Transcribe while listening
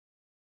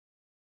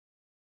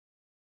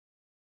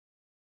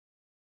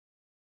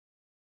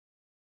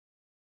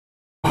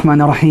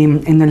الرحمن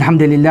الرحيم إن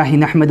الحمد لله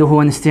نحمده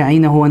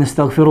ونستعينه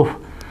ونستغفره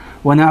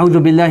ونعوذ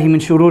بالله من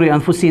شرور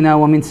أنفسنا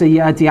ومن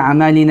سيئات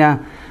أعمالنا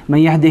من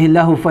يهده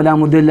الله فلا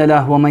مضل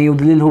له ومن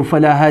يضلله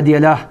فلا هادي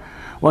له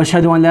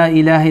وأشهد أن لا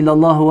إله إلا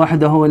الله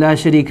وحده لا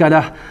شريك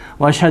له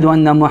وأشهد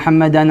أن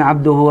محمدا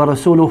عبده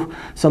ورسوله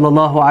صلى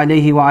الله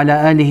عليه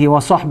وعلى آله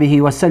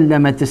وصحبه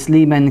وسلم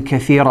تسليما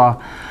كثيرا.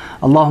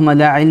 اللهم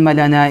لا علم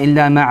لنا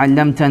إلا ما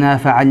علمتنا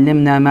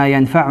فعلمنا ما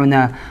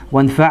ينفعنا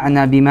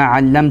وانفعنا بما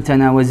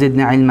علمتنا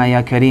وزدنا علما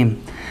يا كريم.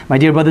 My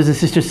dear brothers and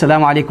sisters,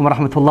 Assalamu alaikum wa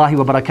rahmatullahi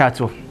wa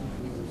barakatuh.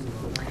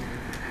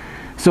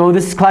 So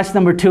this is class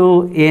number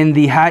 2 in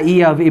the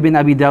Haaiyyah of Ibn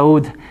Abi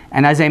Dawood,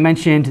 and as I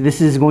mentioned,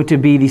 this is going to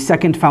be the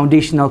second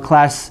foundational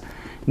class,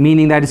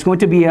 meaning that it's going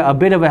to be a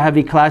bit of a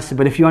heavy class,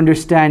 but if you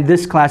understand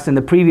this class and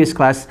the previous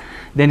class,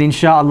 then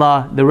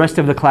inshallah the rest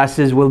of the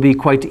classes will be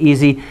quite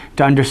easy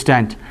to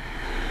understand.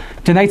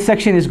 Tonight's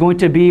section is going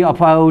to be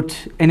about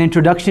an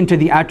introduction to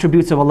the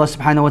attributes of Allah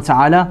subhanahu wa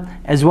ta'ala,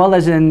 as well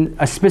as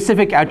a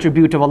specific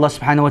attribute of Allah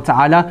subhanahu wa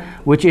ta'ala,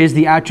 which is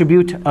the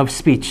attribute of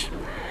speech.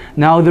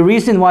 Now the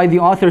reason why the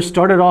author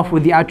started off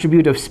with the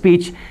attribute of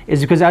speech is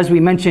because, as we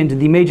mentioned,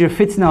 the major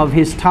fitna of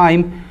his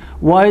time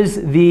was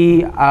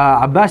the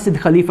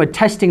Abbasid Khalifa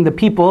testing the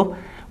people,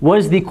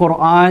 was the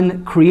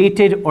Quran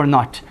created or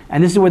not?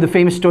 And this is where the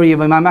famous story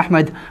of Imam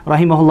Ahmad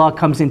rahimahullah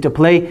comes into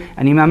play.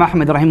 And Imam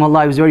Ahmad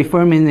rahimahullah was very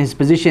firm in his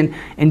position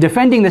in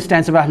defending the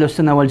stance of Ahlul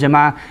Sunnah wal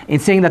Jama'ah, in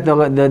saying that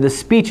the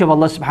speech of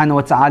Allah subhanahu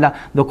wa ta'ala,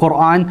 the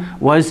Quran,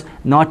 was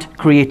not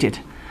created.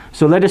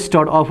 So let us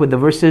start off with the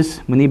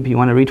verses. Munib, you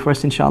want to read for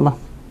us, inshallah?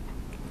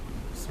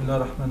 Bismillah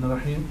ar-Rahman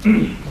ar-Rahim.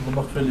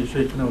 Allahumma ighfir li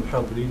shaykhina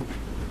wal hadirin.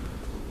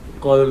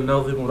 قال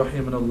الناظم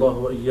رحمنا الله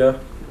وإياه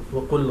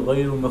وقل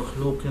غير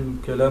مخلوق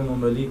كلام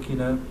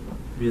مليكنا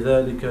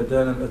بذلك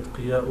دان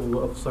الأتقياء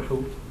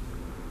وأفصحوا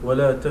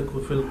ولا تك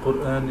في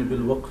القرآن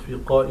بالوقف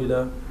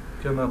قائلا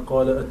كما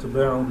قال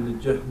أتباع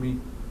للجهم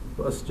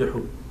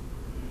وأسجحوا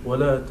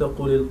ولا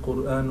تقل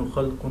القرآن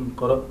خلق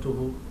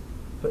قرأته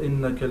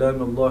فإن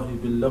كلام الله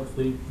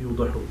باللفظ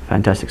يوضح.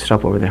 Fantastic.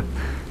 Stop over there.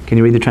 Can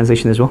you read the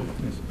translation as well?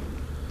 Yes.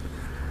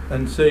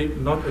 And say,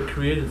 not a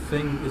created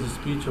thing is a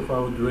speech of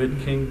our great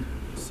King.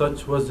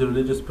 Such was the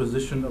religious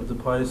position of the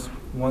pious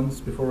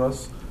ones before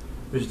us,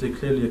 which they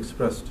clearly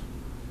expressed.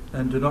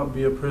 And do not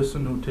be a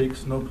person who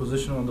takes no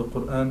position on the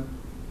Quran,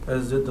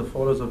 as did the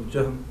followers of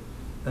Jahm,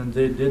 and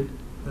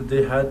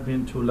they had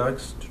been too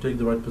lax to take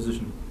the right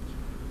position.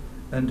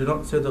 And do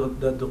not say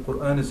that the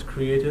Quran is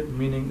created,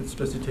 meaning its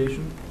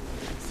recitation,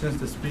 since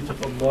the speech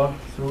of Allah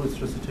through its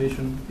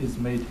recitation is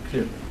made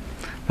clear.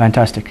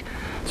 Fantastic.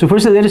 So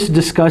firstly, let us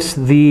discuss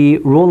the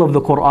role of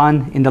the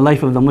Quran in the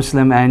life of the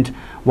Muslim and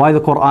why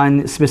the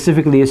Quran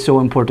specifically is so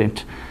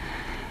important.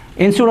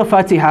 In Surah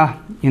Fatiha,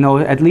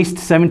 at least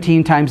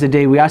 17 times a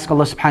day, we ask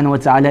Allah subhanahu wa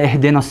ta'ala,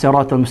 Ihdina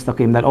as-sirat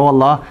al-mustaqim, that, oh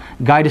Allah,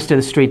 guide us to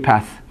the straight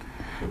path.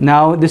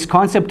 Now, this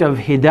concept of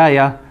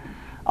hidayah,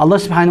 Allah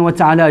subhanahu wa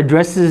ta'ala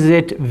addresses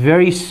it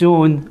very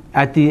soon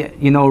at the,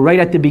 right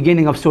at the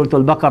beginning of Surah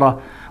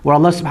Al-Baqarah, where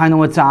Allah subhanahu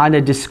wa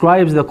ta'ala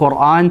describes the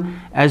Quran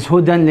as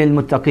hudan lil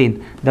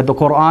muttaqin, that the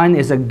Quran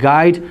is a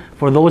guide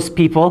for those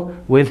people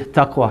with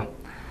taqwa.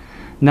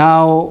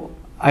 Now,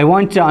 I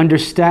want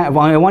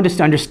us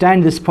to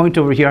understand this point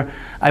over here.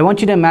 I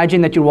want you to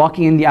imagine that you're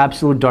walking in the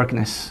absolute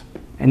darkness.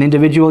 An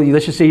individual,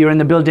 let's just say you're in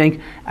the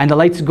building and the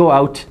lights go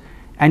out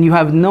and you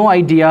have no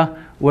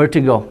idea where to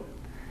go.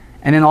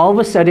 And then all of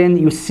a sudden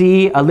you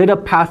see a lit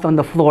up path on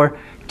the floor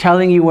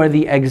telling you where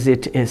the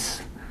exit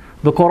is.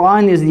 The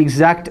Quran is the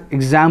exact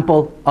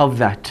example of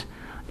that.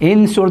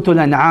 In Surah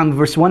Al-An'am,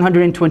 verse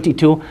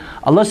 122,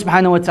 Allah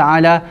subhanahu wa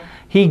ta'ala,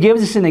 He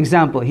gives us an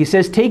example. He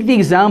says, take the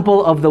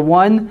example of the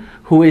one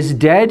who is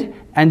dead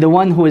and the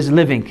one who is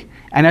living.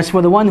 And as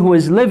for the one who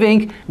is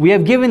living, we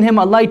have given him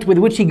a light with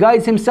which he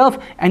guides himself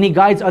and he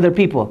guides other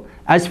people.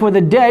 As for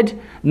the dead,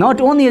 not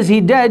only is he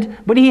dead,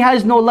 but he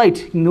has no light.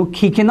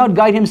 He cannot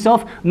guide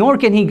himself, nor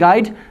can he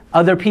guide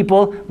other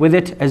people with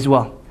it as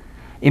well.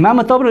 Imam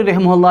At-Tabari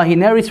rahimahullah, he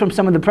narrates from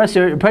some of the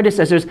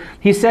predecessors,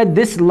 he said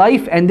this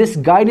life and this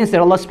guidance that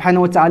Allah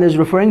subhanahu wa ta'ala is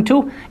referring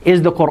to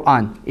is the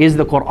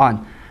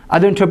Quran.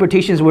 Other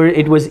interpretations were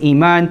it was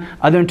Iman,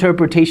 other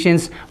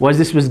interpretations was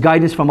this was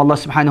guidance from Allah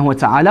subhanahu wa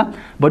ta'ala,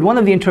 but one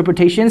of the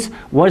interpretations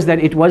was that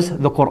it was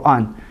the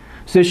Quran.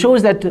 So it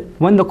shows that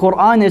when the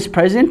Quran is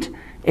present,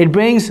 it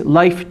brings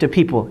life to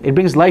people, it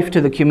brings life to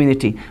the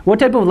community. What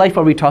type of life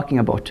are we talking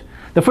about?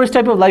 The first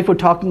type of life we're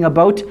talking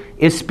about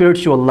is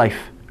spiritual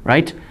life,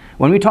 right?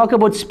 When we talk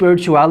about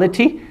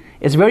spirituality,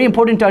 it's very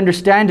important to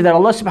understand that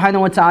Allah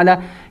subhanahu wa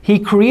ta'ala, He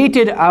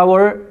created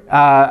our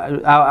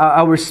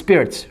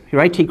spirits,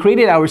 right? He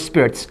created our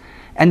spirits.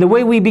 And the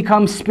way we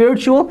become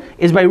spiritual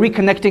is by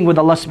reconnecting with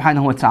Allah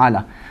subhanahu wa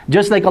ta'ala.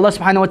 Just like Allah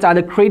subhanahu wa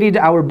ta'ala created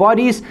our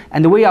bodies,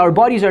 and the way our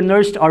bodies are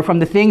nourished are from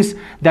the things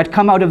that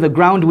come out of the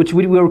ground which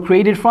we were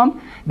created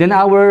from, then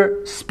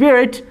our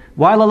spirit,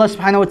 while Allah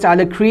subhanahu wa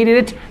ta'ala created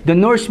it, the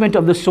nourishment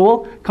of the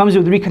soul comes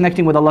with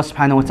reconnecting with Allah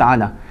subhanahu wa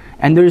ta'ala.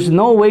 And there's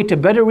no way to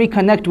better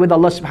reconnect with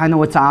Allah subhanahu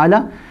wa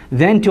ta'ala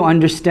than to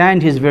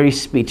understand His very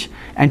speech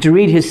and to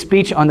read His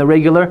speech on a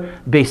regular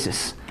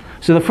basis.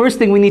 So the first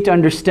thing we need to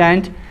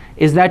understand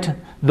is that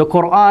the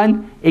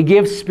Quran, it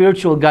gives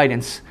spiritual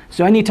guidance.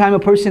 So anytime a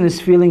person is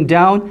feeling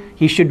down,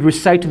 he should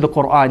recite the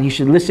Quran, he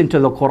should listen to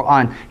the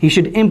Quran, he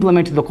should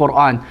implement the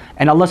Quran,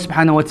 and Allah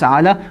subhanahu wa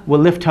ta'ala will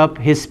lift up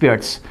his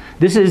spirits.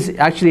 This is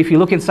actually, if you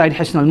look inside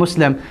Hisn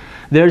al-Muslim,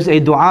 there's a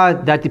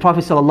dua that the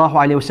Prophet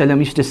ﷺ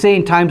used to say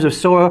in times of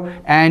sorrow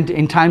and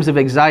in times of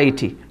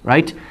anxiety,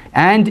 right?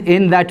 And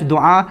in that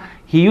dua,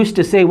 he used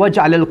to say,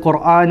 وَجْعَلَ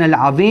الْقُرْآنَ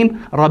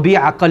الْعَظِيمَ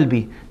رَبِيعَ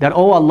قَلْبِي. That,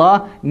 oh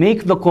Allah,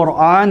 make the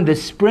Quran the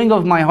spring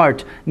of my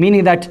heart.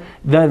 Meaning that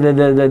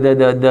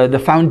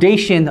the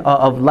foundation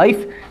of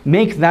life,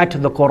 make that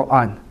the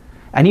Quran.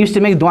 And he used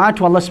to make dua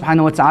to Allah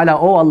subhanahu wa ta'ala,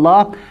 oh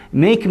Allah,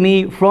 make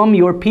me from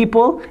your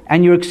people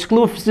and your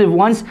exclusive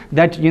ones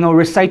that,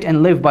 recite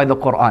and live by the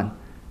Quran.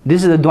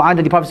 This is the dua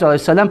that the Prophet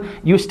ﷺ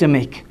used to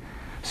make.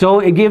 So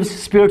it gives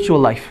spiritual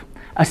life.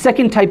 A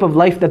second type of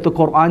life that the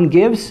Quran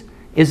gives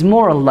is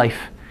moral life.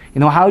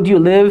 How do you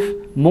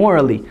live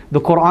morally?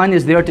 The Quran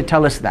is there to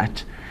tell us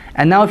that.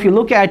 And now if you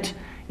look at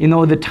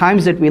the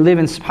times that we live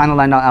in,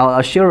 subhanAllah, and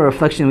I'll share a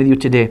reflection with you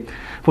today.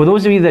 For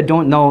those of you that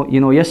don't know,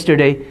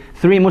 yesterday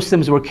 3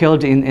 Muslims were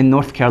killed in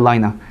North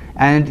Carolina.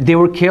 And they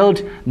were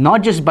killed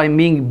not just by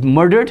being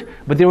murdered,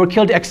 but they were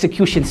killed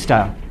execution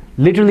style.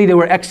 Literally they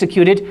were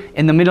executed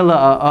in the middle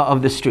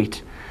of the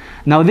street.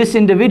 Now this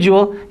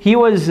individual, he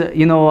was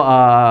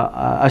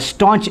a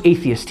staunch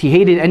atheist. He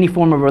hated any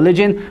form of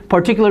religion,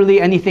 particularly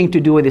anything to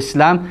do with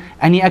Islam,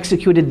 and he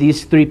executed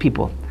these 3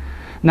 people.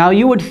 Now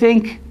you would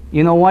think,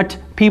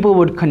 people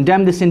would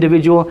condemn this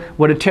individual,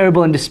 what a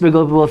terrible and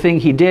despicable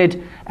thing he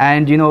did,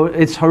 and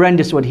it's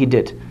horrendous what he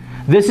did.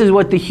 This is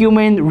what the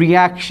human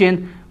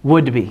reaction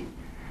would be.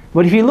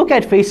 But if you look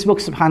at Facebook,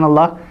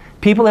 subhanAllah,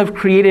 people have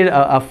created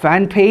a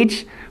fan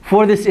page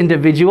for this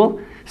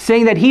individual,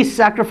 saying that he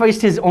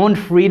sacrificed his own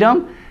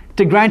freedom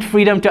to grant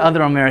freedom to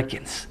other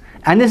Americans.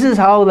 And this is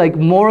how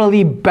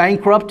morally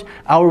bankrupt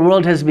our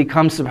world has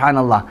become,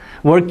 subhanAllah.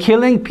 Where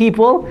killing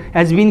people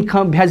has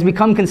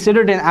become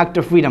considered an act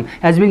of freedom,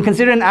 has been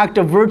considered an act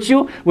of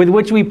virtue with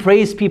which we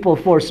praise people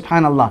for,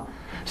 subhanAllah.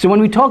 So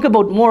when we talk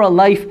about moral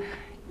life,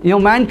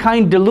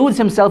 mankind deludes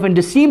himself and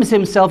deceives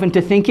himself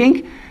into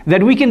thinking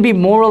that we can be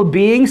moral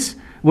beings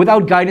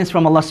without guidance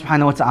from Allah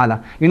subhanahu wa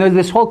ta'ala.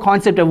 This whole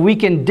concept of we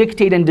can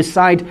dictate and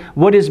decide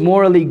what is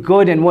morally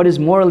good and what is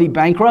morally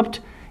bankrupt,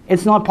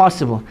 it's not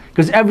possible.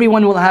 Because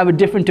everyone will have a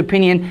different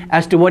opinion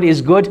as to what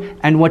is good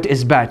and what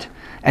is bad.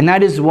 And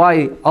that is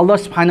why Allah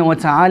subhanahu wa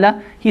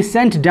ta'ala, He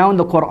sent down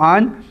the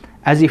Quran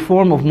as a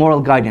form of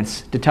moral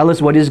guidance, to tell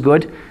us what is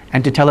good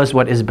and to tell us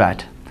what is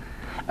bad.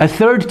 A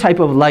third type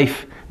of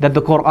life that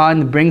the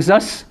Quran brings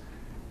us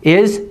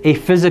is a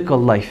physical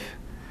life.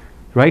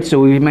 Right, so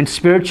we've mentioned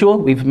spiritual,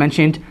 we've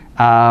mentioned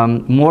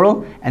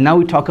moral, and now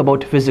we talk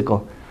about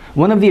physical.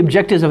 One of the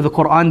objectives of the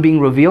Quran being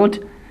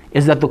revealed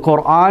is that the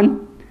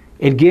Quran,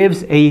 it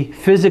gives a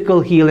physical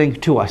healing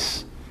to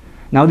us.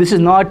 Now this is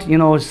not,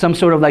 some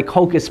sort of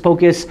hocus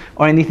pocus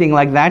or anything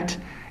like that.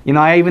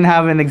 I even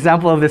have an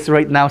example of this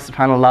right now,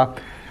 subhanAllah.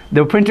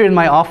 The printer in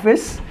my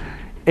office,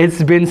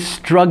 it's been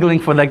struggling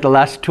for the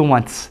last 2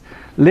 months.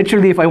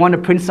 Literally, if I want to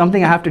print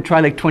something, I have to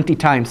try 20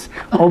 times.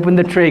 Open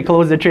the tray,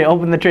 close the tray,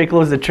 open the tray,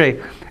 close the tray.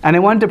 And I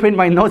wanted to print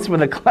my notes for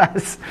the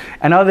class.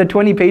 And out of the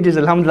 20 pages,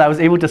 alhamdulillah, I was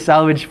able to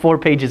salvage 4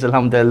 pages,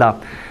 alhamdulillah.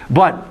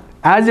 But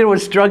as it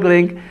was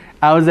struggling,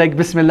 I was like,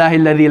 Bismillahi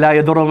alladhi la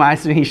yadurru ma'a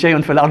ismihi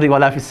shay'un fil ardi wa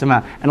la fis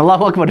sama'. And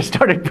Allahu Akbar, I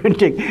started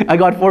printing. I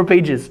got 4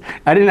 pages.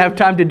 I didn't have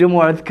time to do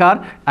more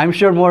adhkar. I'm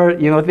sure more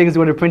things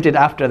would have printed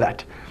after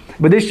that.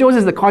 But this shows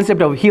us the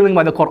concept of healing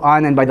by the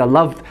Quran and by the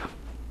love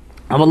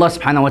of Allah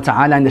subhanahu wa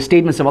ta'ala and the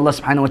statements of Allah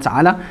subhanahu wa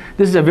ta'ala.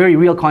 This is a very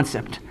real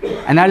concept.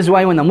 And that is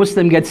why when a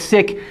Muslim gets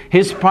sick,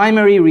 his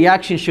primary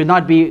reaction should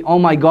not be, oh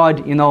my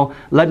God,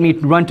 let me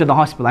run to the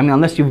hospital. I mean,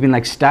 unless you've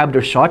been stabbed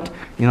or shot,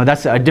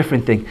 that's a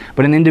different thing.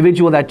 But an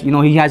individual that,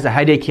 he has a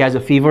headache, he has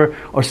a fever,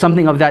 or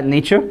something of that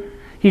nature,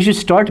 he should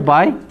start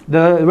by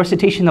the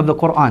recitation of the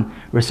Quran.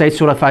 Recite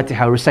Surah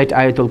Fatiha, recite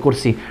Ayatul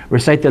Kursi,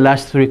 recite the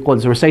last 3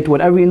 quls, recite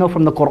whatever you know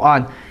from the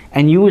Quran,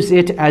 and use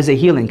it as a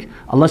healing.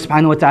 Allah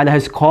subhanahu wa ta'ala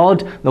has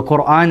called the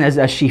Quran as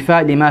a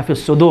shifa lima fi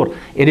sudur.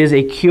 It is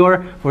a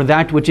cure for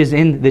that which is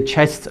in the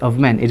chests of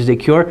men. It is a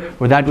cure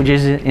for that which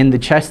is in the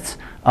chests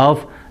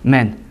of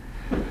men.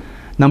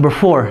 Number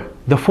 4,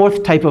 the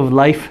 4th type of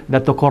life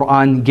that the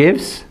Quran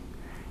gives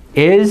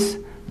is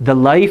the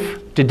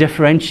life to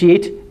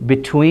differentiate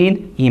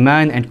between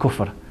iman and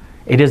kufr.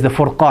 It is the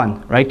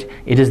furqan, right?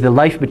 It is the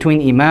life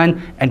between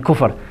iman and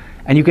kufr.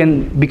 And you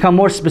can become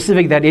more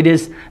specific that it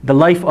is the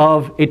life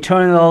of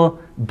eternal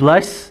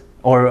bliss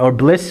or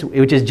bliss,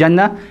 which is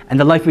Jannah, and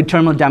the life of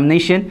eternal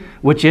damnation,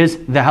 which is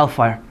the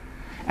hellfire.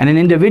 And an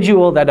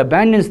individual that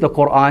abandons the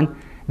Quran,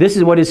 this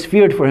is what is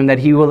feared for him, that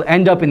he will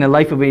end up in a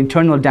life of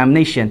eternal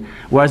damnation.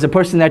 Whereas a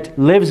person that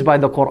lives by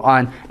the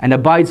Quran and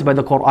abides by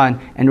the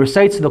Quran and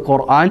recites the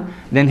Quran,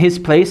 then his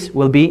place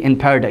will be in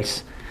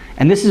paradise.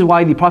 And this is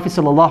why the Prophet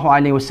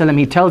ﷺ,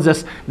 he tells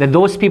us that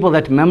those people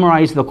that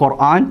memorize the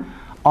Quran,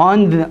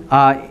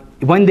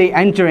 when they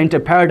enter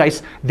into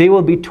paradise, they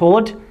will be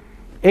told,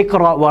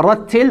 اقرأ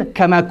ورتل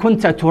كما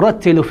كنت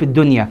ترتل في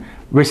الدنيا.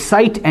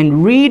 Recite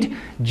and read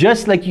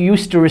just like you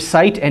used to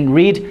recite and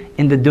read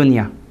in the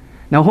dunya.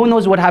 Now who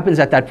knows what happens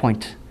at that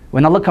point?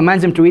 When Allah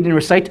commands them to read and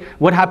recite,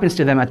 what happens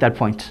to them at that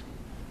point?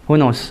 Who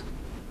knows?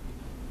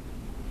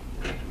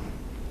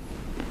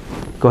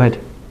 Go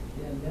ahead.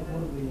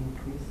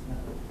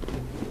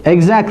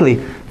 Exactly.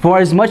 For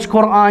as much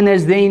Quran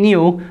as they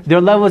knew,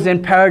 their levels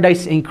in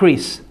paradise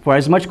increase. For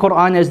as much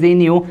Quran as they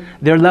knew,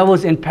 their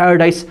levels in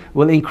paradise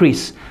will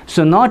increase.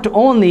 So not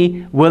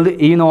only will,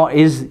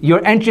 is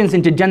your entrance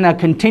into Jannah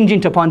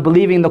contingent upon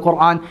believing the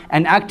Quran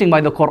and acting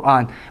by the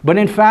Quran, but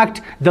in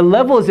fact, the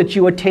levels that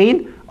you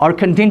attain are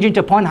contingent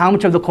upon how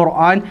much of the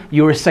Quran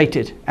you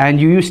recited and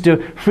you used to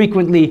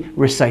frequently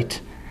recite.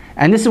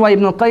 And this is why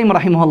Ibn al-Qayyim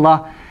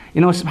rahimahullah,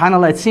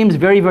 subhanAllah, it seems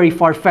very, very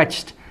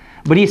far-fetched,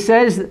 but he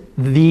says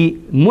the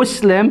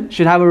Muslim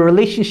should have a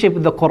relationship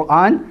with the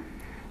Quran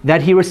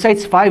that he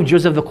recites 5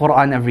 juz of the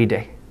Quran every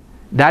day.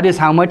 That is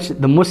how much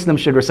the Muslim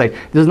should recite.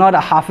 This is not a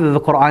hafiz of the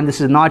Quran.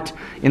 This is not,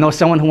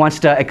 someone who wants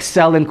to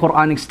excel in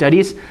Quranic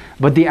studies.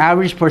 But the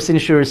average person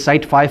should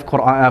recite 5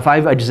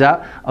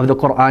 ajza of the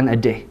Quran a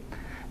day.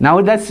 Now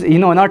that's,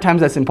 in our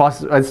times that's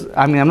impossible.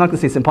 I'm not going to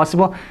say it's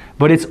impossible,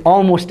 but it's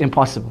almost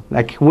impossible.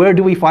 Like, where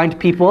do we find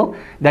people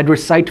that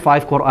recite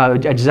 5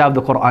 ajza of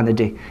the Quran a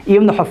day?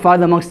 Even the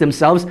huffaz amongst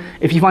themselves,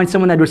 if you find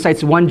someone that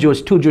recites 1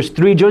 juz, 2 juz,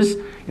 3 juz,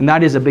 and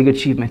that is a big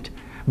achievement.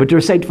 But to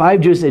recite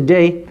 5 juz a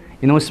day,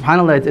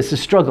 subhanAllah, it's a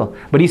struggle.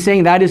 But he's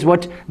saying that is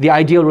what the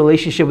ideal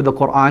relationship with the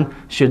Quran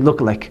should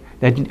look like.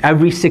 That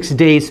every 6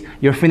 days,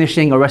 you're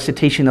finishing a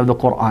recitation of the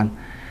Quran.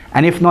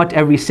 And if not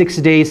every 6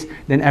 days,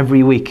 then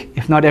every week.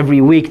 If not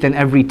every week, then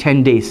every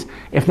 10 days.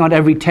 If not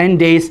every 10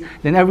 days,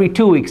 then every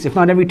 2 weeks. If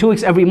not every 2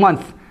 weeks, every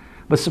month.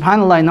 But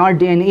subhanAllah, in our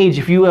day and age,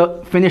 if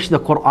you finish the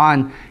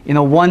Quran,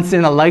 once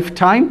in a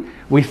lifetime,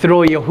 we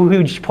throw you a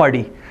huge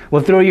party.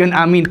 We'll throw you an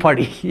Ameen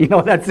party.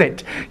 That's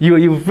it.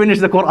 You finish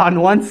the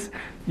Quran once,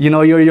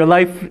 your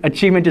life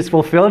achievement is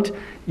fulfilled.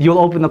 You'll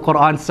open the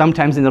Quran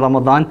sometimes in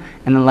Ramadan,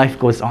 and then life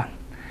goes on.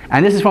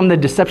 And this is from the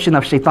deception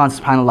of shaitan,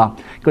 subhanAllah.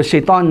 Because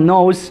shaitan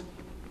knows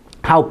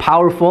how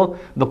powerful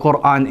the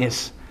Quran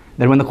is.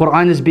 That when the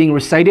Quran is being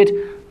recited,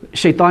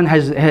 shaitan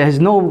has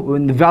no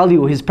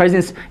value, his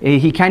presence,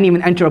 he can't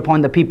even enter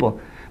upon the people.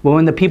 But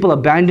when the people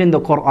abandon the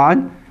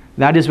Quran,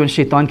 that is when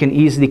shaitan can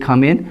easily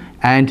come in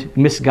and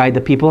misguide the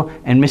people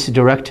and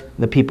misdirect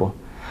the people.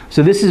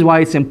 So this is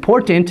why it's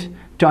important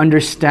to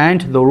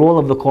understand the role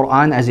of the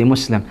Quran as a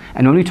Muslim.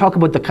 And when we talk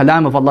about the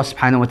kalam of Allah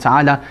subhanahu wa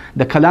ta'ala,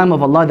 the kalam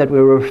of Allah that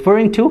we're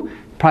referring to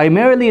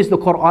primarily is the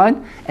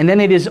Quran, and then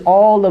it is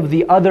all of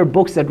the other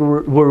books that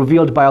were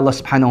revealed by Allah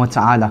subhanahu wa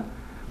ta'ala.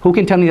 Who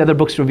can tell me the other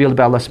books revealed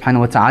by Allah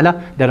subhanahu wa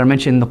ta'ala that are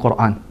mentioned in the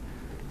Quran?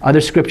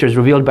 Other scriptures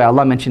revealed by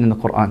Allah mentioned in the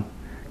Quran.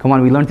 Come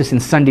on, we learned this in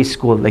Sunday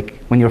school, like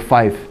when you're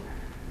 5.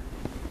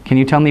 Can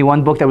you tell me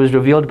one book that was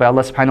revealed by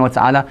Allah subhanahu wa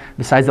ta'ala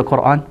besides the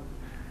Quran?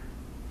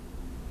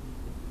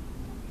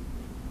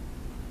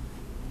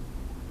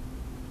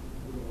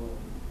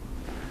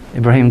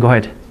 Ibrahim, go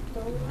ahead.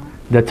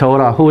 The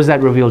Torah. Who was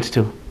that revealed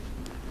to?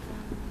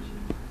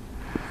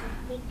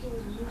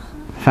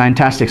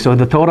 Fantastic. So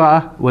the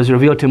Torah was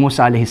revealed to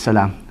Musa alayhi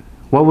salam.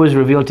 What was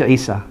revealed to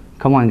Isa?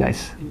 Come on,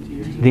 guys.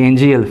 The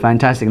Injil.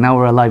 Fantastic. Now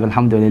we're alive,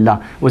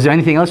 alhamdulillah. Was there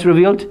anything else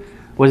revealed?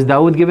 Was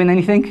Dawood given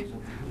anything?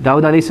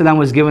 Dawood alayhi salam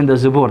was given the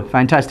Zabur.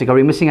 Fantastic. Are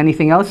we missing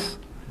anything else?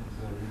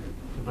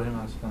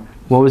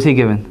 What was he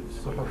given?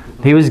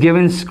 He was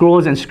given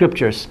scrolls and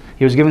scriptures.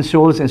 He was given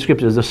scrolls and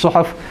scriptures, the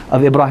Suhuf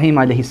of Ibrahim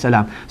alayhi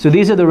salam. So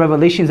these are the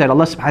revelations that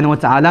Allah subhanahu wa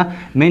ta'ala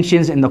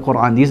mentions in the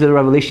Quran. These are the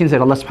revelations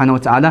that Allah subhanahu wa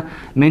ta'ala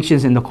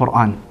mentions in the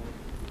Quran.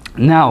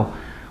 Now,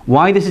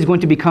 why this is going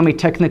to become a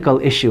technical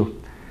issue?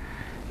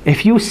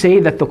 If you say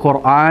that the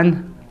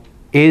Quran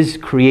is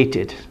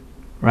created,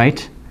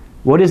 right?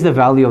 What is the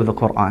value of the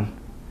Quran?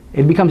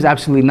 It becomes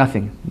absolutely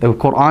nothing. The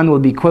Quran will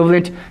be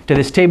equivalent to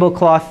this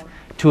tablecloth,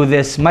 to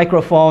this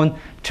microphone,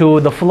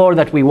 to the floor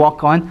that we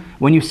walk on,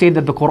 when you say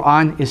that the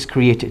Quran is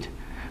created.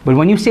 But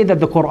when you say that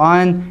the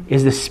Quran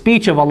is the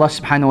speech of Allah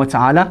subhanahu wa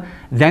ta'ala,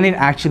 then it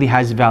actually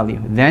has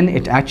value. Then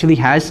it actually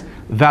has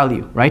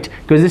value, right?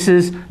 Because this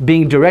is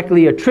being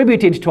directly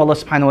attributed to Allah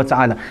subhanahu wa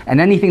ta'ala. And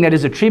anything that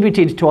is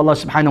attributed to Allah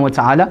subhanahu wa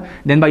ta'ala,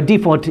 then by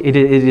default it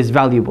is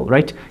valuable,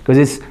 right? Because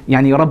it's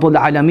Rabbul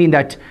Alameen,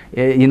 that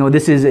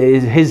this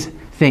is His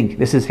thing.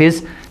 This is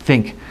His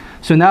thing.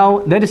 So now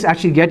let us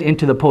actually get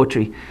into the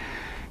poetry.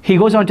 He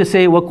goes on to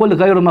say, وَقُلْ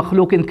غَيْرُ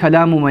مَخْلُوقٍ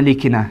كَلَامُ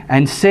مَلِكِنَا,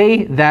 and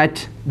say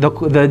that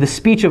the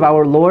speech of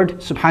our Lord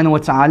subhanahu wa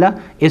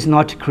ta'ala is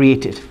not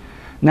created.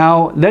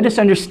 Now let us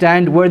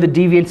understand where the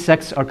deviant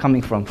sects are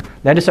coming from.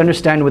 Let us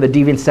understand where the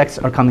deviant sects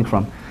are coming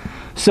from.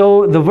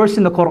 So the verse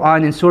in the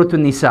Quran in Surah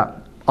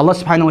An-Nisa, Allah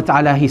subhanahu wa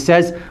ta'ala, He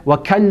says,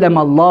 وَكَلَّمَ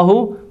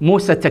اللَّهُ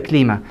مُوسَى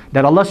تَكْلِيمًا,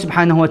 that Allah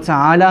subhanahu wa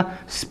ta'ala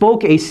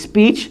spoke a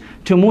speech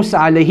to Musa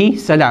alayhi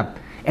salam.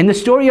 In the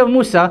story of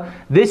Musa,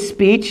 this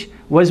speech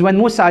was when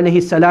Musa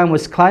alayhi salam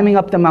was climbing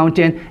up the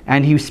mountain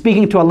and he was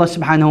speaking to Allah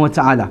subhanahu wa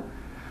ta'ala.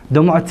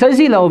 The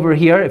Mu'tazila over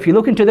here, if you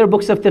look into their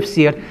books of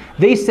tafsir,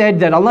 they said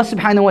that Allah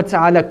subhanahu wa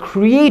ta'ala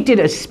created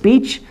a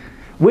speech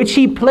which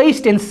He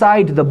placed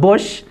inside the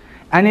bush,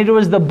 and it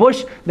was the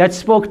bush that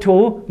spoke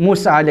to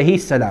Musa alayhi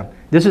salam.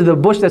 This is the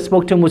bush that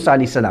spoke to Musa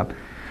alayhi salam.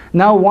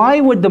 Now why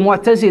would the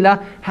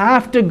Mu'tazila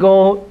have to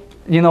go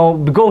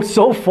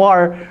so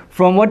far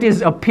from what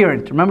is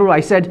apparent? Remember I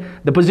said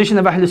the position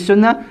of Ahlul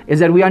Sunnah is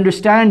that we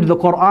understand the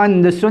Quran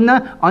and the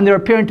Sunnah on their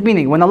apparent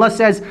meaning. When Allah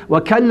says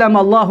وَكَلَّمَ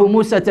اللَّهُ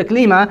مُوسَى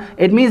تَكْلِيمًا,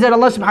 it means that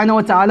Allah subhanahu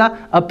wa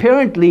ta'ala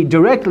apparently,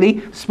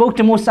 directly spoke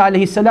to Musa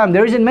alayhi salam.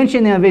 There isn't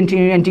mention of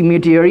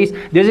intermediaries,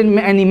 there isn't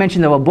any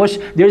mention of a bush,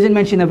 there isn't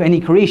mention of any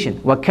creation.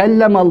 وَكَلَّمَ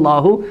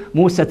اللَّهُ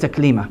مُوسَى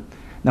تَكْلِيمًا.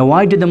 Now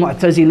why did the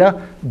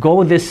Mu'tazila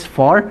go this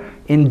far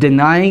in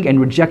denying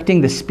and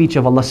rejecting the speech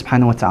of Allah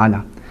subhanahu wa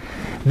ta'ala?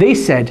 They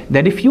said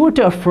that if you were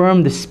to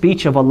affirm the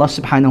speech of Allah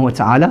subhanahu wa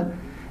ta'ala,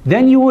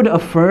 then you would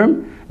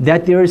affirm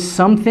that there is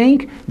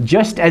something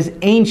just as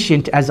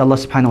ancient as Allah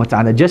subhanahu wa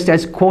ta'ala, just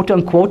as quote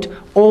unquote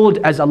old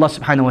as Allah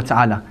subhanahu wa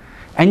ta'ala.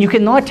 And you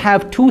cannot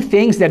have two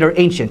things that are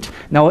ancient.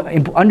 Now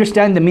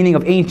understand the meaning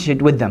of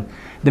ancient with them.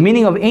 The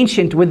meaning of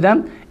ancient with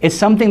them is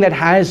something that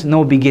has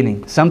no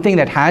beginning. Something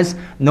that has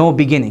no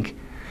beginning.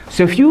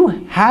 So if you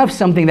have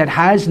something that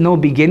has no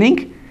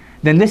beginning,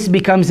 then this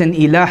becomes an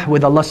ilah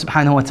with Allah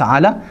subhanahu wa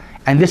ta'ala.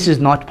 And this is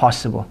not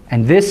possible.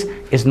 And this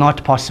is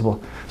not possible.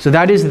 So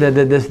that is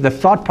the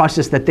thought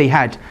process that they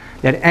had.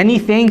 That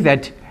anything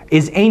that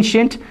is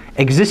ancient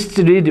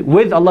existed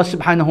with Allah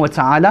subhanahu wa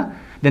ta'ala,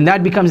 then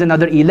that becomes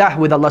another ilah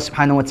with Allah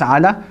subhanahu wa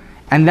ta'ala.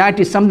 And that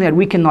is something that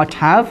we cannot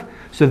have.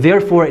 So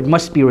therefore it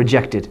must be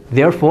rejected.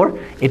 Therefore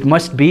it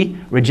must be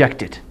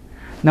rejected.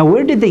 Now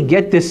where did they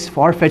get this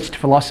far-fetched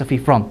philosophy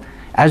from?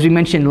 As we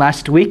mentioned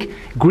last week,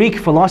 Greek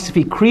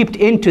philosophy creeped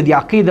into the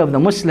aqidah of the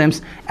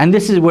Muslims, and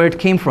this is where it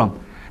came from.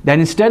 That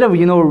instead of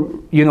using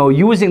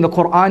the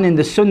Quran and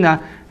the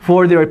Sunnah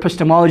for their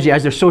epistemology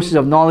as their sources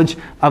of knowledge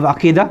of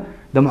aqidah,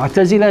 the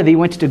Mu'tazila, they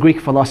went to Greek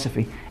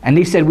philosophy. And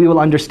they said we will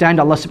understand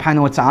Allah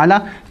subhanahu wa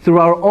ta'ala through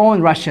our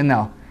own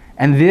rationale.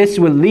 And this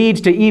will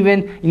lead to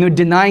even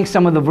denying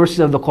some of the verses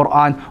of the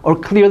Quran or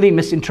clearly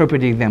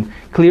misinterpreting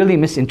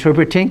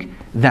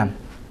them.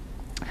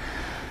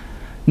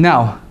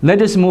 Now,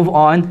 let us move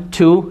on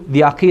to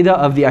the aqidah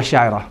of the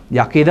Ash'ariyah. The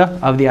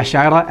aqidah of the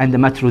Ash'ariyah and the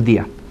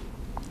Maturidiyah.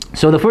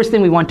 So the first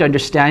thing we want to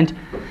understand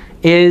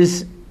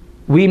is,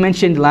 we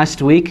mentioned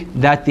last week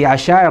that the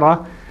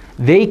Ash'ariyah,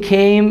 they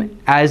came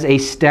as a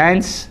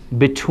stance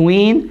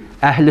between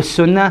Ahlul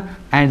Sunnah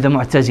and the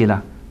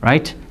Mu'tazila,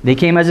 right? They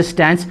came as a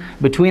stance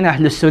between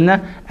Ahlul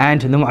Sunnah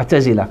and the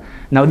Mu'tazila.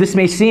 Now this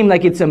may seem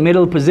like it's a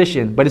middle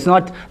position, but it's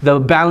not the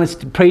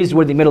balanced,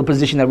 praiseworthy middle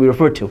position that we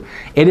refer to.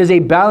 It is a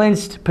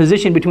balanced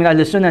position between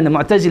Ahlul Sunnah and the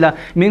Mu'tazila,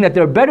 meaning that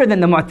they're better than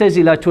the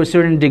Mu'tazila to a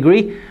certain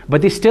degree,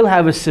 but they still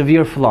have a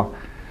severe flaw.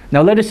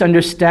 Now let us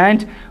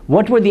understand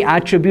what were the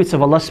attributes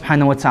of Allah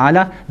subhanahu wa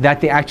ta'ala that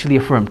they actually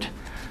affirmed.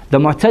 The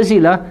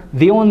Mu'tazila,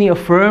 the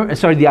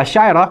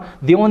Ash'ariyah,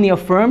 they only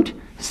affirmed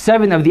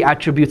 7 of the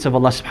attributes of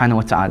Allah subhanahu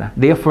wa ta'ala.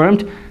 They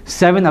affirmed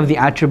 7 of the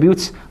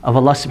attributes of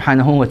Allah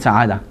subhanahu wa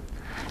ta'ala.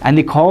 And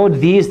they called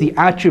these the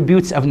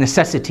attributes of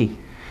necessity.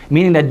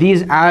 Meaning that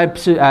these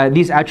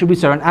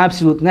attributes are an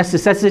absolute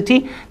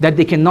necessity that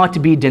they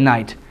cannot be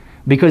denied.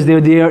 Because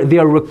they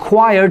are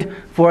required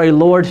for a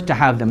Lord to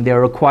have them. They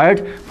are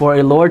required for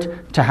a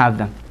Lord to have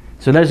them.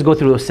 So let's go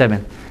through those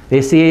 7.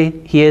 They say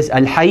He is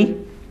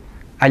Al-Hayy,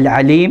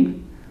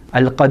 Al-Alim,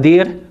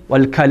 Al-Qadir,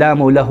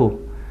 Wal-Kalamu Lahu.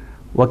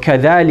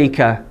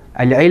 وَكَذَلِكَ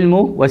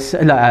الْعِلْمُ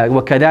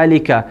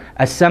وَكَذَلِكَ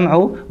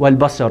السَّمْعُ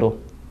وَالْبَصَرُ.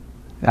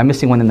 I'm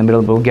missing one in the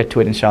middle, but we'll get to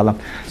it inshallah.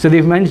 So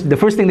they've mentioned, the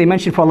first thing they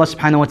mentioned for Allah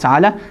subhanahu wa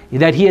ta'ala is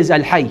that He is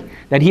Al-Hayy,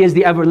 that He is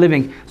the ever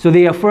living. So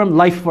they affirm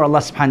life for Allah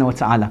subhanahu wa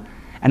ta'ala.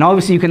 And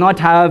obviously you cannot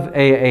have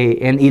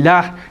an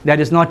ilah that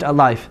is not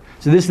alive.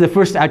 So this is the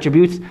first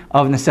attribute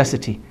of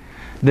necessity.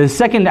 The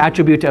second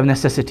attribute of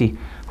necessity,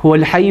 huwa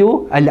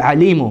al-hayyu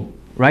al-alimu,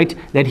 right?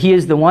 That He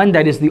is the one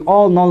that is the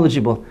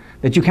all-knowledgeable.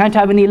 That you can't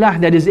have an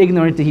ilah that is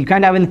ignorant. You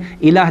can't have an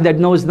ilah that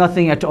knows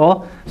nothing at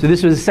all. So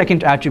this was the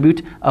second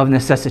attribute of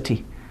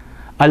necessity.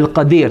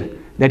 Al-Qadir,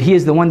 that He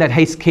is the one that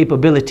has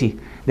capability.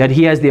 That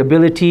He has the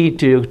ability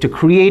to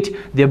create,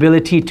 the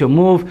ability to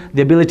move,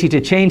 the ability to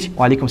change.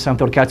 Wa alaikum salam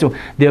wa barakatuh.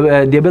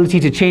 The ability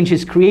to change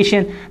His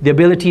creation, the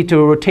ability to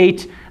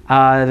rotate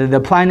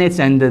the planets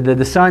and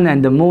the sun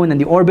and the moon and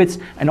the orbits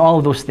and all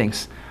of those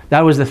things.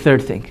 That was the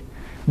third thing.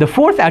 The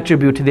fourth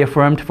attribute they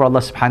affirmed for Allah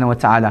subhanahu wa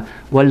ta'ala,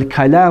 wal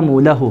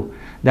kalamu lahu,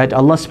 that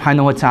Allah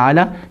subhanahu wa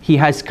ta'ala, He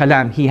has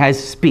kalam, He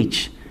has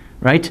speech,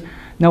 right?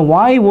 Now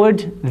why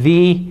would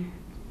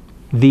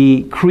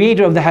the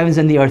creator of the heavens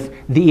and the earth,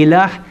 the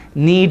ilah,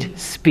 need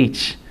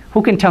speech?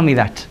 Who can tell me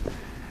that?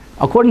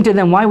 According to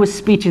them, why was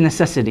speech a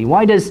necessity?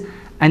 Why does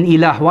an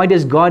ilah, why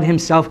does God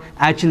Himself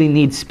actually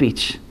need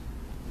speech?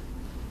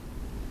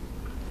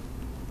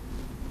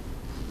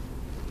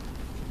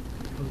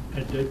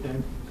 At that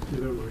time, they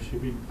were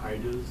worshipping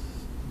idols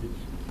which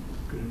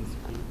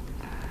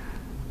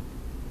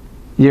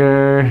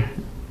You're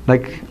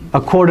like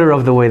a quarter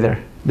of the way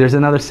there. There's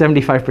another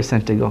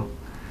 75% to go.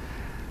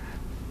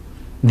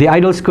 The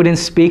idols couldn't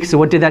speak, so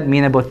what did that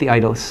mean about the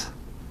idols?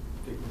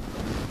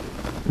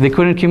 They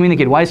couldn't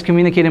communicate. Why is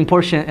communicate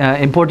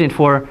important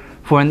for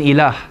an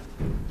ilah?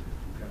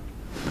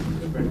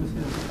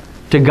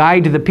 To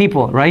guide the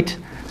people, right?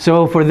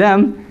 So for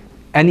them,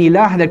 an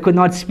ilah that could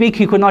not speak,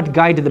 he could not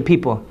guide the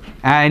people.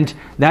 And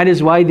that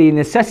is why they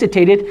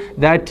necessitated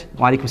that,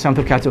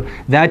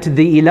 that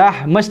the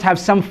ilah must have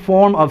some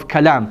form of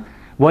kalam.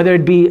 Whether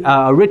it be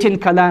written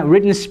kalam,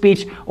 written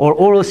speech, or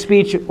oral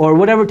speech, or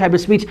whatever type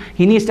of speech,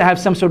 he needs to have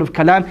some sort of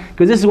kalam,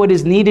 because this is what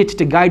is needed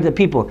to guide the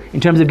people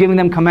in terms of giving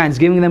them commands,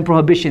 giving them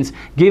prohibitions,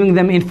 giving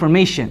them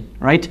information,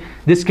 right?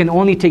 This can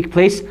only take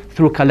place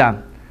through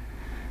kalam.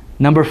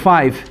 Number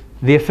 5,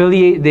 they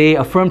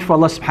affirmed for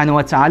Allah subhanahu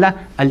wa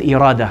ta'ala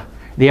al-irada.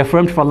 They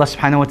affirmed for Allah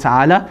subhanahu wa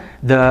ta'ala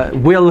the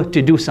will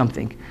to do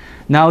something.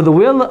 Now the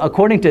will,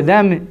 according to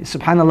them,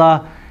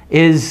 subhanallah,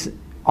 is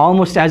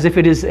almost as if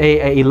it is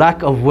a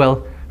lack of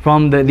will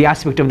from the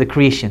aspect of the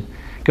creation.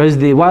 Because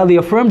while they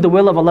affirmed the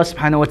will of Allah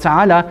subhanahu wa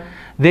ta'ala,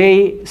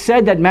 they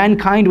said that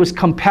mankind was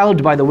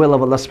compelled by the will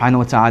of Allah subhanahu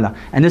wa ta'ala.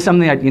 And this is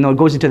something that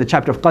goes into the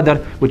chapter of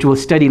Qadr, which we'll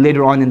study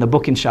later on in the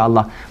book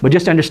inshallah. But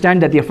just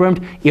understand that they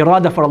affirmed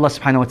irada for Allah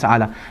subhanahu wa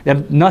ta'ala,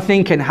 that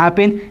nothing can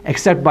happen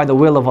except by the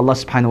will of Allah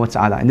subhanahu wa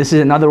ta'ala. And this is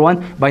another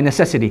one by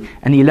necessity.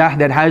 An ilah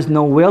that has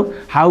no will,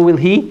 how will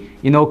he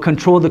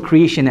control the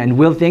creation and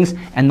will things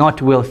and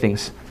not will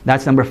things?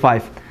 That's number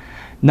 5.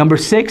 Number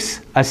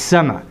 6,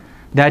 as-sama',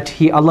 that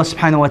Allah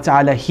subhanahu wa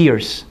ta'ala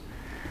hears.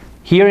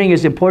 Hearing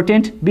is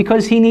important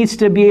because he needs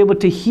to be able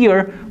to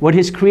hear what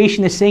his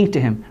creation is saying to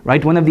him,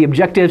 right? One of the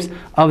objectives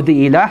of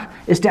the ilah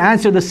is to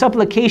answer the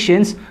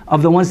supplications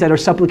of the ones that are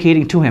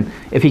supplicating to him.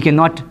 If he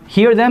cannot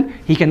hear them,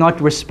 he cannot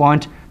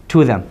respond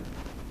to them.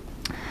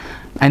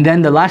 And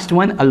then the last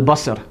one,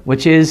 al-basar,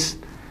 which is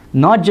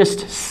not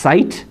just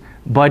sight,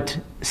 but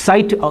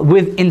sight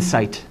with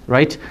insight,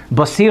 right?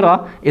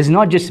 Basira is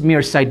not just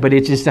mere sight, but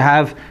it is to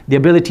have the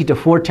ability to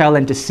foretell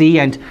and to see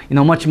and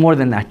much more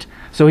than that.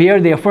 So here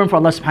they affirm for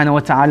Allah subhanahu wa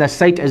ta'ala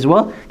sight as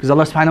well, because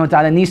Allah subhanahu wa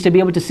ta'ala needs to be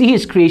able to see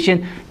his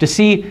creation, to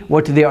see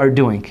what they are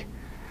doing.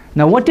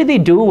 Now what did they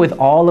do with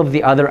all of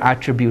the other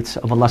attributes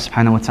of Allah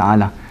subhanahu wa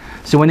ta'ala?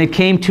 So when it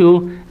came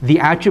to the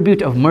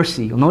attribute of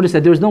mercy, you'll notice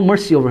that there is no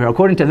mercy over here.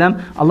 According to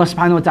them, Allah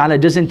subhanahu wa ta'ala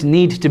doesn't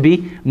need to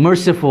be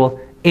merciful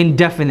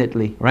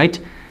indefinitely, right?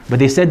 But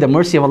they said the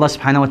mercy of Allah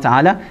subhanahu wa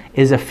ta'ala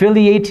is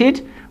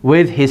affiliated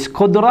with his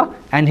qudra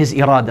and his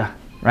irada,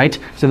 right?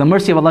 So the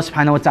mercy of Allah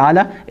subhanahu wa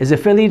ta'ala is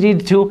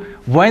affiliated to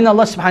when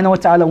Allah subhanahu wa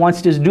ta'ala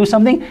wants to do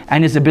something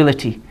and his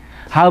ability.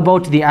 How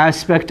about the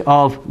aspect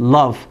of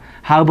love?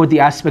 How about the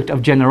aspect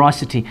of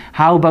generosity?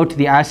 How about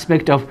the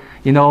aspect of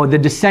the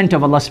descent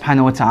of Allah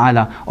subhanahu wa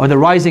ta'ala, or the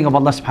rising of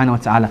Allah subhanahu wa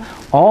ta'ala?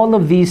 All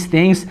of these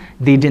things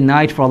they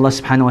denied for Allah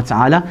subhanahu wa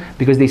ta'ala,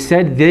 because they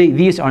said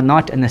these are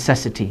not a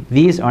necessity.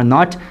 These are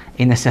not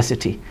a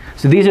necessity.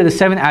 So these are the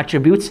 7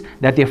 attributes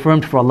that they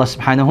affirmed for Allah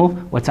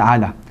subhanahu wa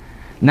ta'ala.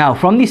 Now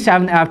from these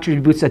 7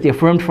 attributes that they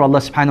affirmed for Allah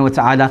subhanahu wa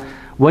ta'ala,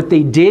 what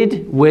they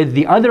did with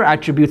the other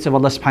attributes of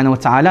Allah subhanahu wa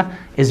ta'ala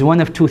is one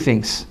of two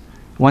things.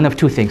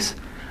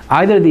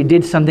 Either they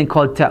did something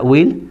called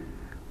ta'wil,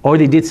 or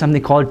they did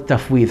something called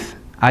tafweed.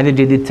 Either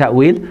they did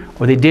ta'wil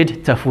or they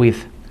did tafweed.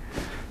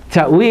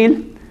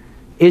 Ta'wil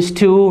is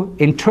to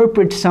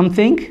interpret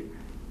something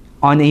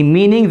on a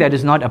meaning that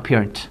is not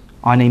apparent.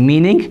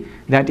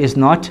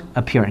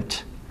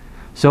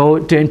 So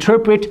to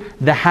interpret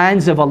the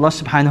hands of Allah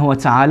subhanahu wa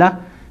ta'ala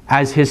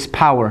as his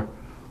power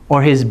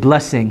or his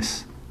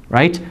blessings,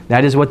 right?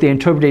 That is what they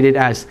interpreted it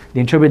as. They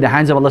interpreted the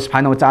hands of Allah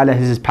subhanahu wa ta'ala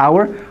as his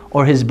power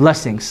or his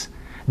blessings.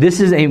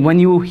 This is when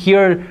you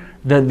hear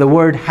the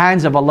word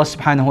hands of Allah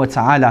subhanahu wa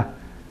ta'ala,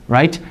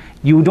 right?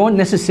 You don't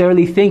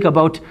necessarily think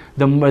about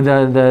the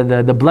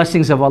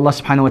blessings of Allah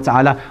subhanahu wa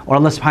ta'ala or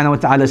Allah subhanahu wa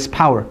ta'ala's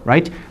power,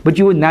 right? But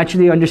you would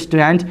naturally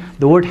understand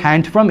the word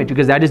hand from it,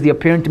 because that is the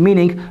apparent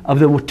meaning of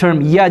the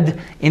term yad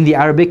in the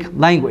Arabic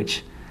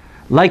language.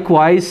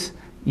 Likewise,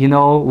 let's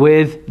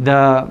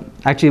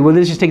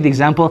just take the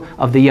example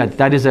of the yad.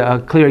 That is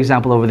a clear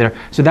example over there.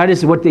 So that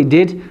is what they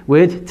did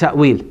with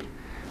ta'wil.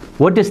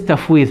 What does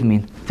tafweed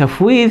mean?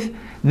 Tafweed,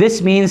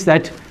 this means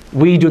that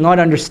we do not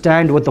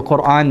understand what the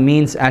Quran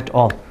means at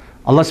all.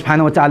 Allah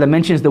subhanahu wa ta'ala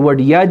mentions the word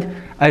yad,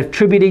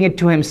 attributing it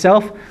to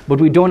himself, but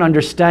we don't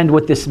understand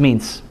what this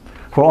means.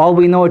 For all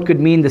we know, it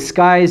could mean the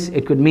skies,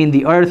 it could mean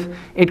the earth,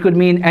 it could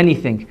mean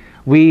anything.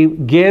 We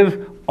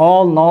give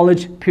all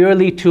knowledge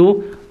purely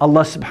to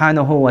Allah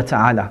subhanahu wa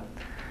ta'ala.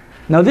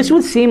 Now this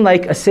would seem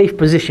like a safe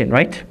position,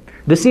 right?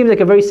 This seems like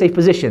a very safe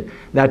position,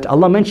 that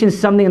Allah mentions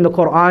something in the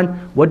Quran.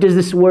 What does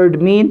this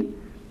word mean?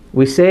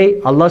 We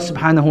say Allah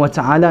subhanahu wa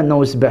ta'ala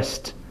knows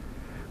best.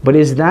 But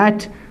is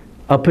that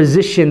a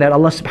position that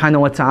Allah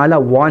subhanahu wa ta'ala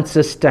wants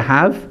us to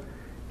have?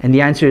 And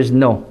the answer is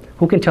no.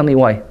 Who can tell me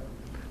why?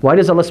 Why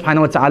does Allah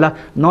subhanahu wa ta'ala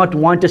not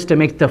want us to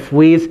make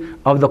tafweed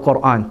of the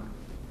Quran?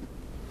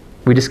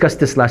 We discussed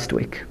this last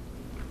week.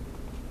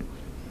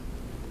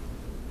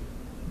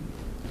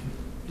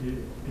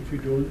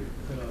 if you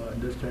don't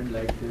understand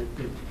like that,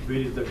 then where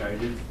is the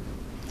guidance?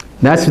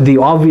 That's the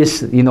obvious,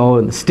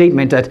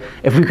 statement that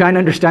if we can't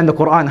understand the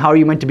Quran, how are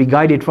you meant to be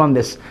guided from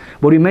this?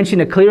 But we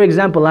mentioned a clear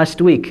example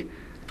last week.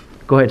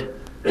 Go ahead.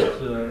 That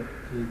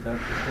the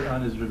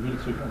Quran is revealed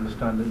so you can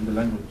understand it in the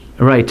language.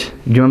 Right.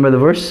 Do you remember the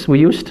verse we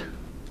used?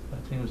 I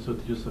think it was Surah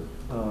Yusuf.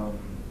 I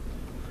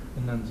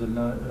don't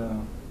know.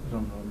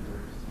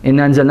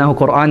 إِنَّا أَنزَلْنَاهُ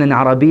قُرْآنًا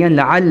عَرَبِيًّا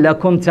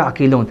لَعَلَّكُمْ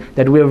تَعْقِلُونَ.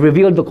 That we have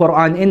revealed the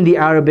Quran in the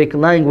Arabic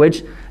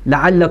language,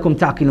 لَعَلَّكُمْ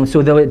تَعْقِلُونَ,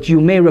 so that you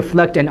may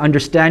reflect and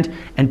understand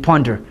and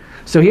ponder.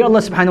 So here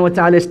Allah subhanahu wa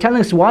ta'ala is telling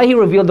us why He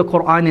revealed the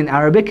Quran in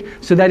Arabic,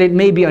 so that it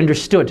may be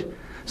understood.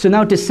 So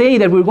now to say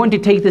that we're going to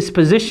take this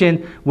position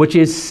which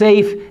is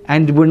safe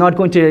and we're not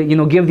going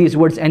to give these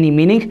words any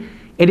meaning,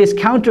 it is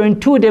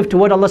counterintuitive to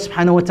what Allah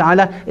subhanahu wa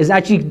ta'ala is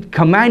actually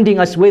commanding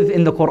us with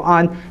in the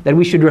Quran, that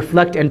we should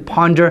reflect and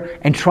ponder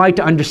and try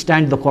to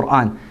understand the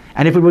Quran.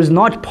 And if it was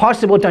not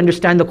possible to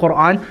understand the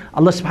Quran,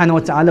 Allah subhanahu wa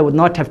ta'ala would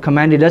not have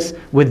commanded us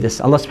with this.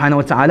 Allah subhanahu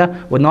wa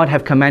ta'ala would not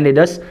have commanded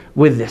us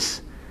with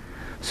this.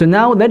 So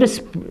now let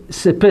us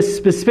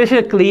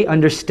specifically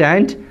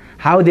understand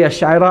how the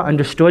Ash'ari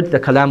understood the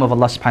kalam of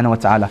Allah subhanahu wa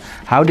ta'ala.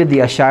 How did the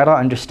Ash'ari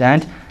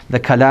understand the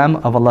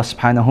kalam of Allah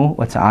subhanahu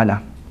wa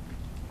ta'ala?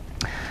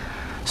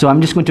 So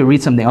I'm just going to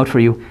read something out for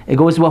you. It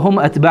goes, وهم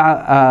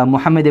أتباع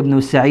محمد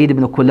بن سعيد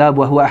بن كلاب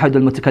وهو أحد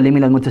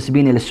المتكلمين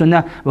المنتسبين إلى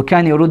السنة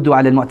وكان يرد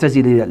على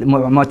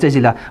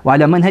المعتزلة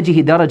وعلى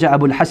منهجه درج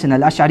أبو الحسن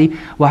الأشعري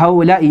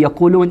وهؤلاء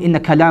يقولون إن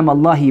كلام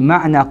الله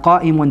معنى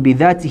قائم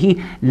بذاته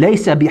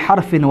ليس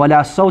بحرف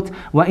ولا صوت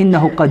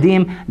وإنه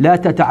قديم لا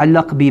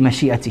تتعلق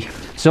بمشيئته.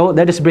 So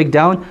let us break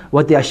down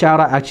what the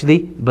Ash'ari actually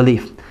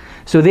believe.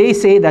 So they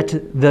say that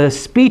the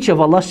speech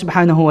of Allah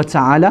subhanahu wa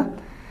ta'ala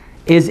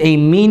is a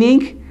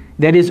meaning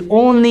that is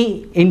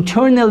only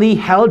internally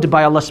held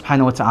by Allah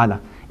subhanahu wa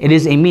ta'ala. It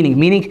is a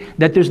meaning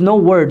that there's no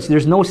words,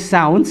 there's no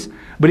sounds,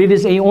 but it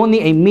is only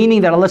a meaning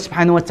that Allah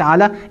subhanahu wa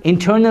ta'ala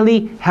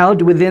internally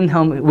held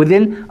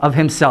within of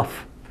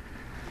Himself.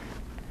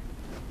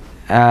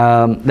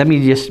 Let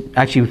me just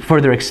actually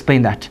further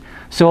explain that.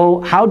 So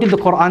how did the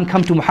Quran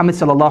come to Muhammad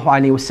sallallahu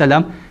alaihi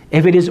wasallam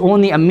if it is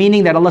only a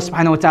meaning that Allah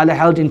subhanahu wa ta'ala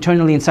held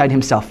internally inside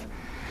Himself?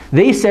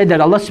 They said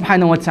that Allah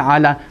subhanahu wa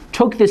ta'ala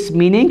took this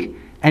meaning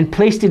and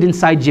placed it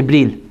inside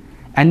Jibreel.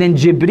 And then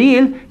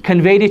Jibreel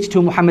conveyed it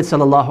to Muhammad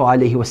sallallahu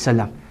alayhi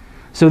wasallam.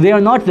 So they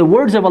are not the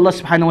words of Allah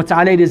subhanahu wa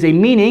ta'ala, it is a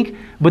meaning,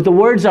 but the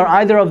words are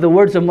either of the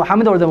words of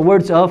Muhammad or the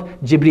words of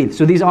Jibreel.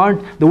 So these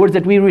aren't the words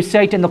that we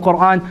recite in the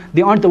Quran,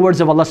 they aren't the words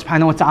of Allah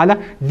subhanahu wa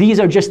ta'ala, these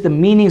are just the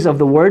meanings of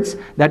the words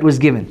that was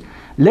given.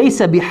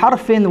 لَيْسَ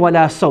بِحَرْفٍ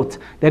وَلَا صَوْتٍ,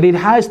 that it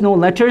has no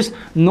letters,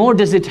 nor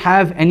does it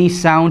have any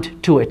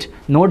sound to it.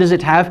 Nor does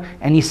it have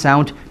any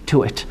sound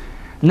to it.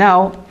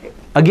 Now,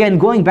 again,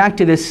 going back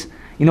to this,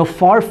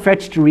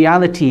 far-fetched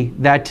reality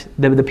that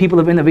the people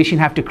of innovation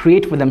have to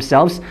create for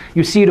themselves,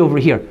 you see it over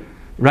here,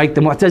 right?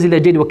 The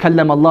Mu'tazila did,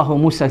 وَكَلَّمَ اللَّهُ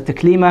مُوسَى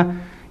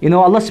تَكْلِيمًا.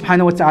 Allah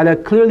subhanahu wa ta'ala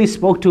clearly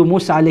spoke to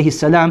Musa alayhi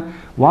salam.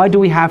 Why do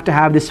we have to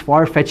have this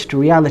far-fetched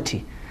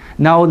reality?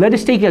 Now, let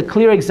us take a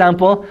clear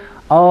example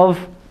of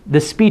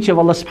the speech of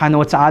Allah subhanahu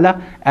wa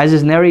ta'ala as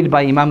is narrated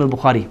by Imam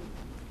al-Bukhari.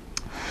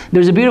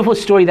 There's a beautiful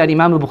story that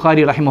Imam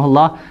al-Bukhari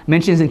rahimahullah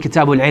mentions in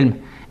Kitab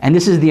al-Ilm. And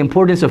this is the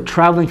importance of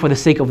traveling for the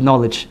sake of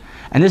knowledge.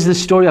 And this is the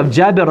story of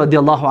Jabir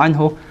radiallahu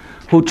anhu,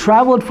 who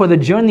traveled for the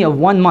journey of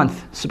 1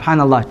 month,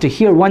 subhanallah, to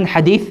hear one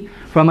hadith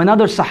from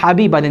another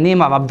sahabi by the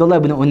name of Abdullah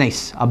ibn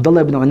Unais.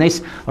 Abdullah ibn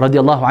Unais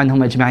radiallahu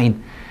anhum ajma'in.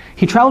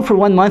 He traveled for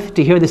 1 month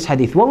to hear this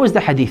hadith. What was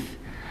the hadith?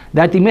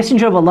 That the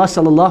Messenger of Allah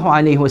sallallahu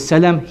alayhi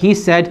wasallam, he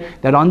said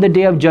that on the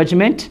day of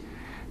judgment,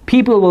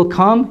 people will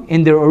come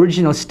in their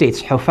original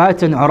states,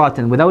 hufatan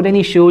uratan, without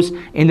any shoes,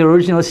 in their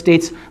original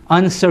states,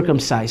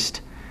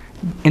 uncircumcised.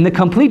 In the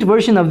complete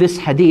version of this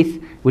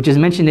hadith, which is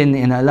mentioned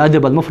in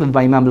Al-Adab al-Mufrad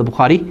by Imam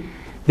al-Bukhari,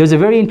 there's a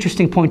very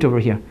interesting point over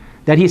here.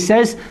 That he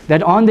says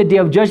that on the day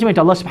of judgment,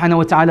 Allah subhanahu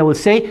wa ta'ala will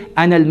say,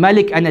 Ana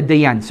al-Malik, Ana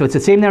al-Dayyan. So it's the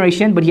same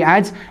narration, but he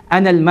adds,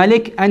 Ana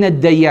al-Malik, Ana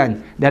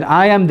al-Dayyan. That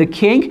I am the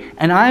king,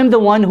 and I am the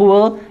one who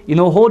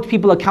will, hold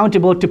people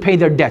accountable to pay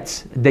their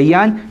debts.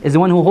 Dayyan is the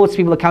one who holds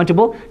people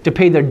accountable to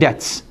pay their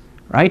debts.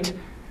 Right?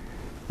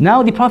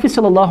 Now the Prophet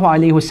sallallahu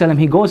alaihi wasallam,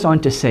 he goes on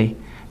to say,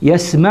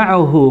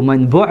 Yasma'uhu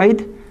man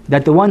bu'id,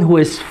 that the one who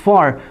is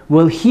far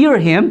will hear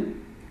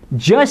him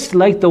just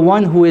like the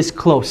one who is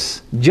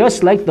close.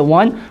 Just like the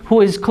one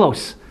who is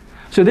close.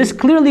 So this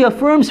clearly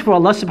affirms for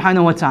Allah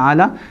subhanahu wa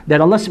ta'ala that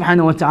Allah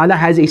subhanahu wa ta'ala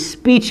has a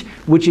speech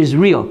which is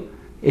real.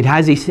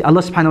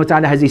 Allah subhanahu wa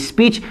ta'ala has a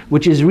speech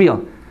which is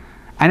real.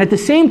 And at the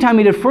same time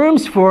it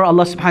affirms for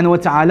Allah subhanahu wa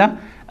ta'ala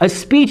a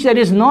speech that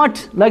is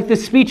not like the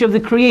speech of the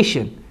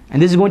creation.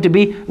 And this is going to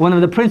be one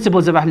of the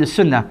principles of Ahlul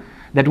Sunnah,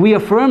 that we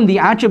affirm the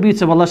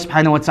attributes of Allah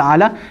subhanahu wa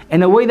ta'ala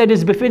in a way that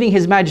is befitting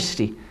His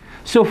majesty.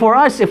 So for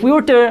us, if we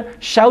were to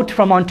shout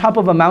from on top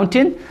of a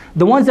mountain,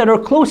 the ones that are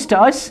close to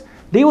us,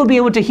 they will be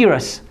able to hear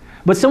us.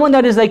 But someone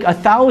that is like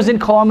 1,000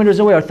 kilometers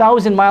away or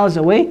 1,000 miles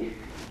away,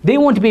 they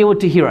won't be able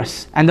to hear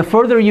us. And the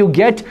further you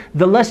get,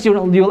 the less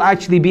you'll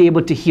actually be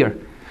able to hear.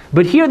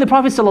 But here the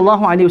Prophet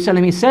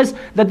ﷺ, he says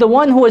that the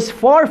one who is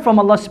far from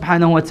Allah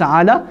subhanahu wa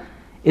ta'ala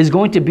he's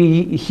going to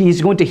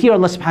hear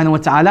Allah subhanahu wa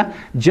ta'ala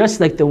just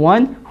like the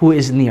one who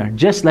is near.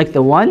 Just like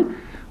the one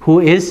who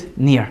is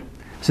near.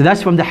 So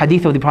that's from the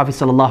hadith of the Prophet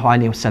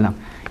ﷺ.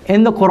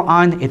 In the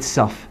Quran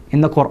itself,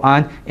 in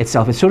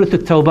Surah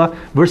At-Tawbah,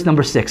 verse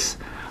number 6,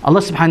 Allah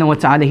subhanahu wa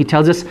ta'ala, He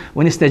tells us,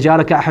 وَإِنِ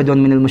اسْتَجَارَكَ أَحَدٌ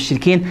مِّنَ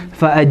الْمُشْرِكِينَ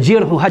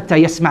فَأَجِرْهُ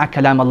حَتَّى يَسْمَعَ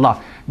كَلَامَ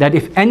اللَّهِ. That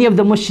if any of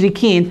the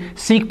mushrikeen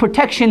seek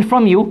protection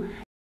from you,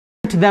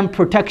 grant them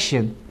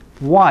protection.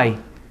 Why?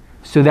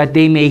 So that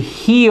they may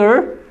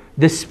hear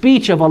the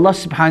speech of Allah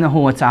subhanahu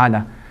wa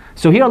ta'ala.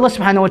 So here Allah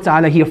subhanahu wa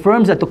ta'ala, He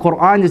affirms that the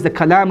Quran is the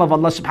kalam of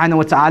Allah subhanahu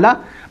wa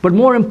ta'ala, but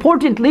more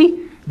importantly,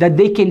 that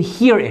they can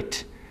hear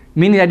it.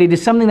 Meaning that it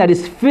is something that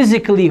is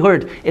physically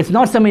heard. It's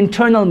not some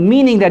internal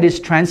meaning that is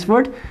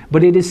transferred,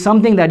 but it is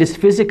something that is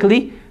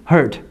physically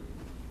heard.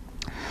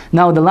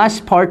 Now the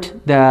last part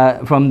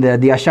from the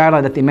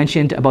Ash'ari that they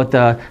mentioned about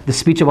the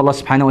speech of Allah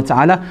subhanahu wa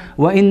ta'ala,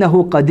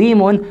 وَإِنَّهُ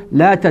قَدِيمٌ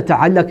لَا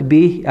تَتَعَلَّقْ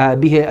بِهِ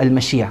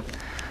الْمَشِيَّةِ.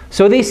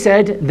 So they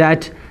said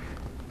that,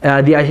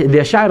 the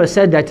Ash'ari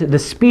said that the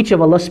speech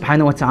of Allah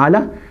subhanahu wa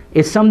ta'ala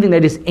is something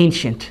that is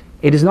ancient.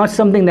 It is not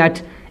something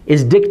that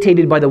is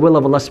dictated by the will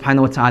of Allah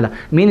subhanahu wa ta'ala.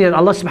 Meaning that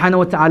Allah subhanahu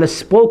wa ta'ala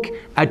spoke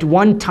at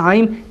one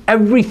time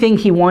everything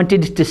He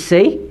wanted to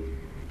say,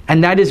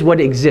 and that is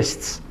what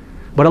exists.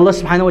 But Allah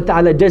subhanahu wa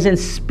ta'ala doesn't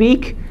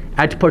speak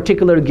at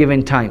particular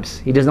given times.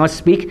 He does not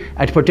speak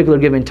at particular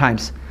given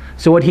times.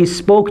 So what He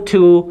spoke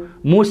to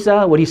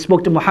Musa, what He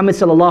spoke to Muhammad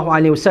sallallahu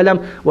alayhi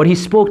wasallam, what He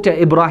spoke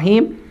to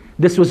Ibrahim,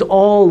 this was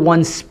all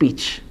one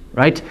speech,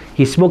 right?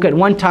 He spoke at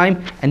one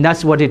time, and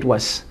that's what it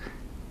was.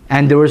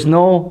 And there was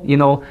no,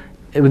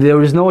 there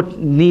was no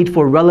need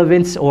for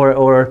relevance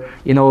or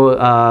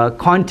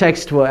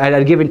context at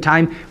a given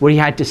time where He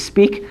had to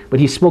speak, but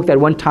He spoke at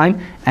one time,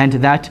 and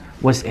that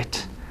was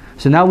it.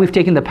 So now we've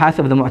taken the path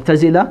of the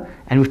Mu'tazila,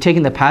 and we've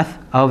taken the path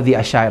of the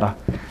Ash'ari.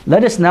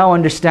 Let us now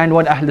understand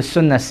what Ahlus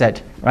Sunnah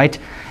said, right?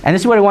 And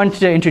this is what I wanted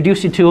to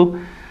introduce you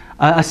to,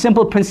 a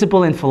simple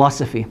principle in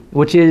philosophy,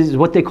 which is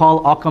what they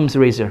call Occam's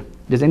razor.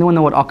 Does anyone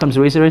know what Occam's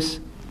razor is?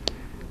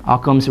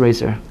 Occam's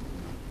razor.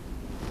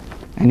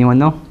 Anyone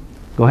know?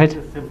 Go ahead.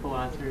 The simple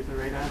answer is the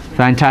right answer.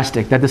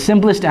 Fantastic. That the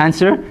simplest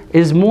answer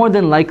is more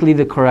than likely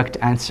the correct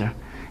answer.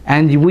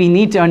 And we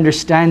need to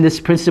understand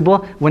this principle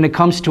when it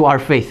comes to our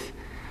faith.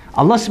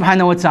 Allah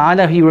subhanahu wa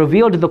ta'ala, He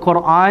revealed the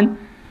Quran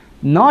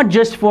not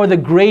just for the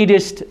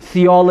greatest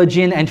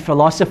theologian and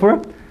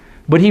philosopher,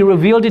 but He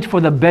revealed it for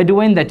the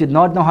Bedouin that did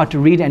not know how to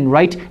read and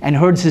write and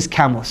herds his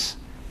camels,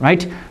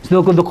 right?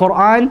 So the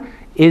Quran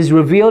is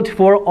revealed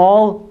for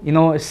all,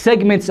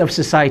 segments of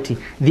society,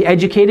 the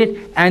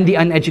educated and the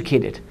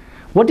uneducated.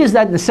 What does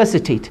that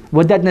necessitate?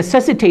 What that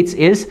necessitates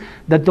is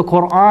that the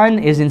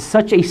Quran is in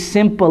such a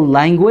simple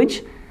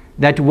language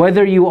that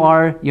whether you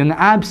are an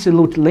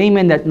absolute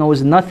layman that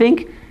knows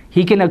nothing,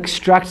 he can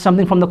extract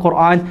something from the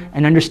Quran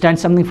and understand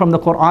something from the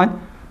Quran,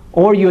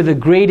 or you're the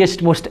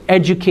greatest, most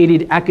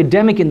educated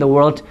academic in the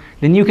world,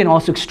 then you can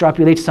also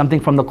extrapolate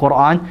something from the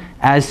Quran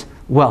as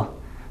well.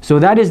 So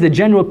that is the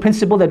general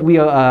principle that we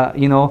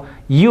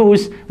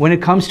use when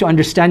it comes to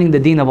understanding the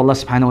deen of Allah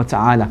subhanahu wa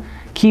ta'ala.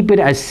 Keep it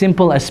as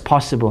simple as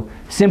possible.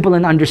 Simple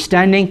in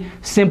understanding,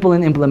 simple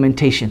in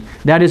implementation.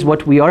 That is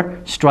what we are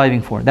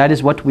striving for. That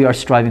is what we are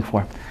striving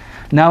for.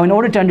 Now in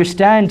order to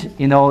understand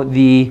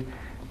the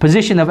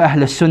position of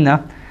Ahl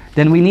Sunnah,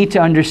 then we need to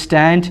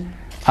understand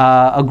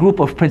a group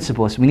of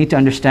principles. We need to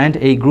understand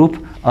a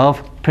group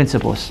of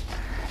principles.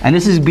 And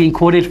this is being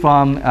quoted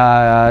from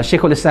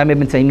Shaykh al-Islam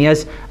ibn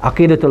Taymiyyah's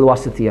Aqidatul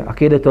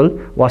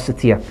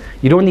Wasitiyah.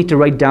 You don't need to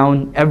write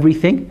down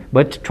everything,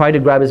 but try to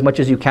grab as much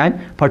as you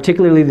can,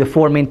 particularly the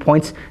 4 main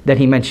points that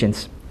he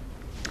mentions.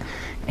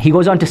 He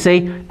goes on to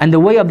say, and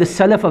the way of the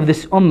Salaf of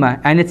this Ummah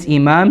and its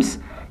Imams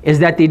is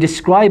that they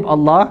describe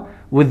Allah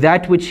with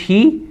that which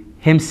He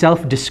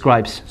Himself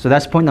describes. So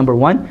that's point number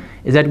 1,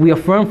 is that we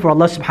affirm for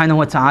Allah subhanahu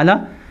wa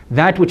ta'ala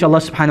that which Allah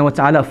subhanahu wa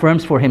ta'ala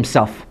affirms for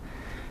Himself.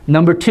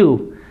 Number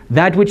 2,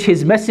 that which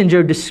His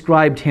Messenger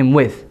described Him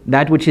with.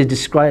 That which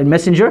His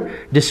Messenger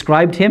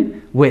described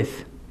Him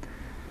with.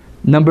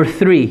 Number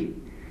 3,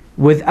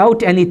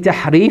 without any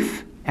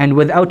tahrif and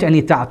without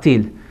any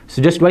ta'til.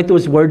 So just write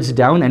those words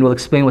down and we'll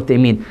explain what they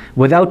mean.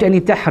 Without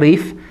any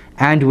tahrif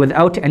and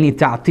without any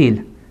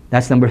ta'til.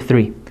 That's number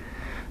 3.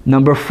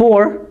 Number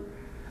 4,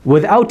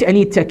 without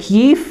any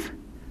takyif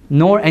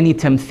nor any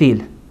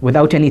tamthil.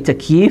 Without any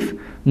takyif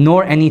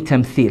nor any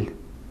tamthil.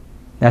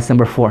 That's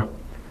number 4.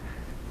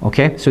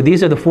 Okay, so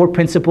these are the 4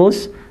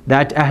 principles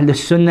that Ahl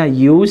Sunnah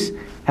use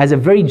as a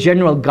very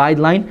general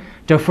guideline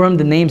to affirm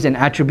the names and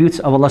attributes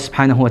of Allah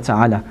subhanahu wa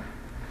ta'ala.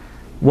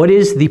 What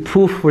is the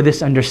proof for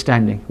this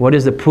understanding? What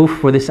is the proof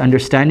for this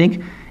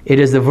understanding? It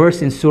is the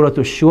verse in Surah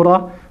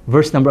Ash-Shura,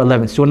 verse number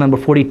 11. Surah number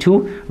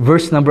 42,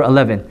 verse number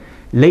 11.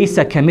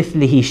 لَيْسَ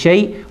كَمِثْلِهِ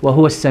شَيْءٍ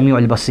وَهُوَ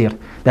السَّمِيعُ الْبَصِيرُ.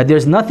 That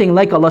there's nothing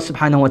like Allah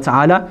subhanahu wa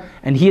ta'ala,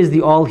 and He is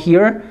the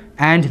all-hearer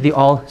and the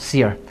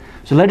all-seer.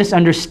 So let us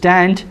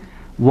understand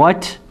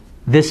what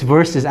this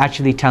verse is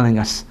actually telling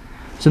us.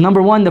 So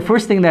number 1, the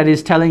first thing that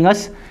is telling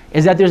us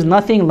is that there's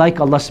nothing like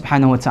Allah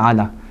subhanahu wa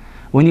ta'ala.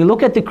 When you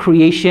look at the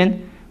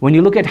creation, when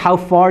you look at how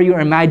far your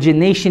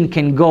imagination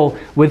can go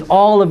with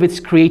all of its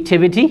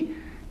creativity,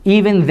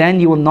 even then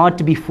you will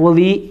not be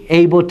fully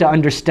able to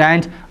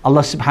understand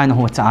Allah subhanahu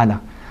wa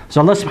ta'ala.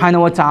 So Allah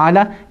subhanahu wa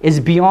ta'ala is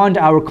beyond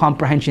our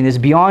comprehension, is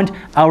beyond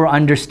our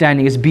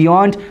understanding, is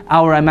beyond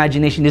our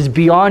imagination, is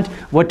beyond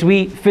what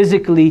we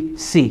physically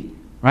see.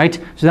 Right?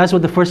 So that's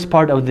what the first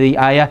part of the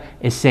ayah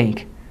is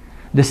saying.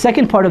 The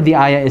second part of the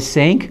ayah is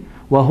saying,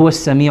 وَهُوَ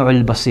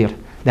السَّمِيعُ الْبَصِيرُ,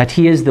 that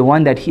He is the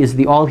one, that He is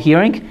the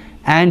all-hearing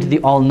and the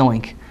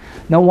all-knowing.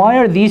 Now why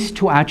are these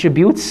two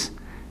attributes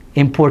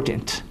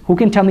important? Who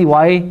can tell me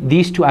why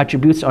these two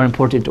attributes are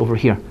important over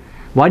here?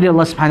 Why did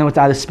Allah subhanahu wa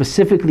ta'ala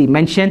specifically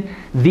mention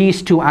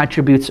these two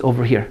attributes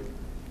over here?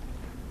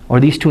 Or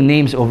these two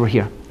names over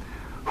here?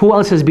 Who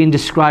else has been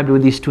described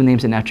with these two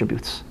names and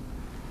attributes?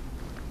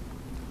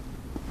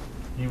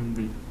 Human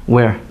being.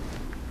 Where?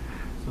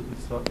 So this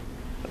thought.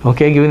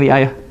 Okay, give me the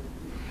ayah.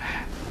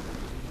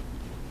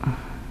 Can't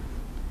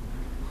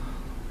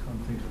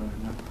think of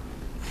it now.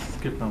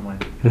 Skip my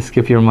mind. Let's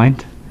skip your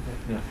mind.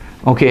 Yeah.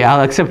 Okay,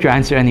 I'll accept your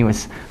answer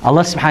anyways.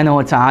 Allah subhanahu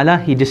wa ta'ala,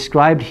 He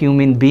described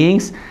human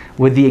beings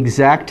with the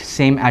exact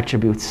same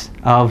attributes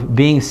of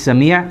being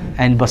Sami'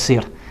 and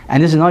Basir.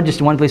 And this is not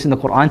just one place in the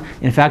Quran,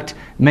 in fact,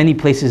 many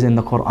places in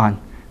the Quran.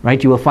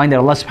 Right? You will find that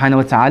Allah subhanahu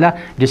wa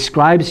ta'ala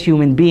describes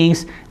human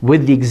beings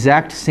with the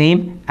exact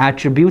same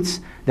attributes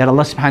that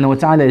Allah subhanahu wa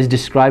ta'ala is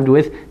described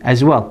with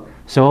as well.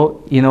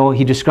 So,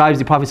 He describes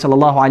the Prophet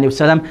sallallahu alaihi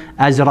wasallam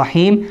as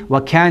Rahim,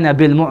 وَكَانَ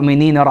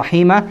بِالْمُؤْمِنِينَ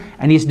رَحِيمًا,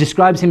 and He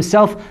describes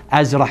Himself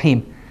as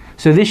Rahim.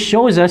 So this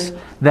shows us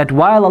that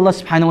while Allah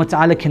subhanahu wa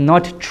ta'ala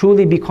cannot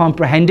truly be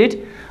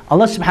comprehended,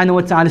 Allah subhanahu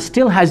wa ta'ala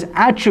still has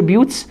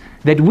attributes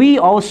that we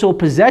also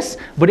possess,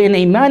 but in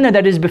a manner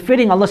that is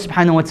befitting Allah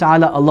subhanahu wa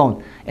ta'ala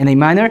alone. In a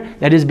manner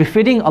that is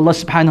befitting Allah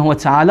subhanahu wa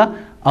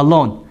ta'ala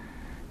alone.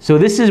 So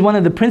this is one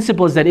of the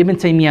principles that Ibn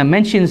Taymiyyah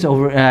mentions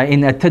over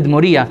in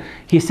At-Tadmuriyah.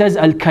 He says,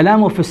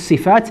 Al-kalamu fi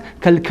sifat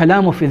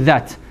kal-kalamu fi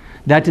dhat.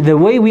 That the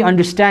way we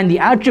understand the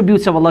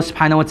attributes of Allah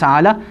subhanahu wa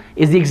ta'ala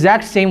is the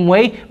exact same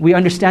way we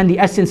understand the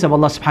essence of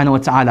Allah subhanahu wa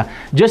ta'ala.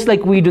 Just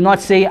like we do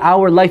not say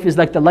our life is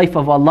like the life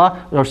of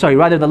Allah, or sorry,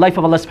 rather the life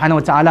of Allah subhanahu wa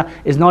ta'ala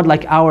is not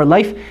like our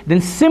life,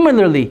 then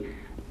similarly,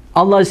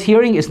 Allah's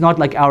hearing is not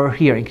like our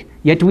hearing.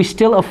 Yet we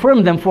still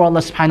affirm them for Allah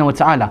subhanahu wa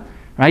ta'ala.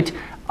 Right?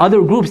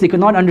 Other groups, they could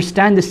not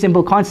understand this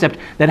simple concept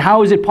that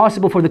how is it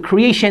possible for the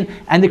creation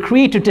and the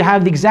creator to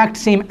have the exact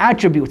same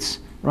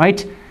attributes.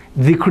 Right?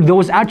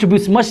 Those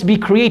attributes must be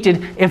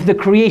created if the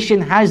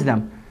creation has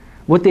them.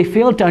 What they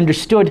failed to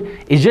understood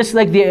is just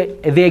like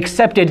they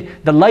accepted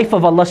the life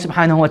of Allah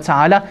subhanahu wa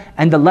ta'ala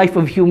and the life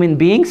of human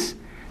beings,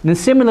 then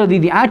similarly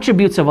the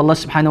attributes of Allah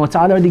subhanahu wa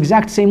ta'ala are the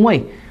exact same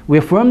way. We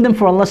affirm them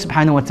for Allah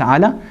subhanahu wa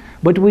ta'ala,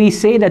 but we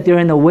say that they're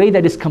in a way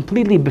that is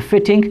completely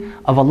befitting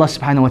of Allah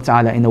subhanahu wa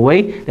ta'ala, in a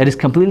way that is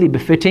completely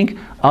befitting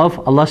of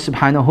Allah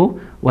subhanahu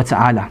wa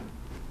ta'ala.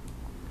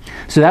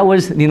 So that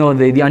was,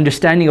 the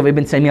understanding of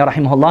Ibn Taymiyyah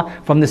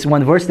rahimahullah from this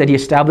one verse that he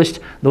established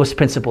those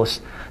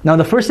principles. Now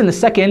the first and the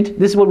second,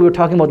 this is what we were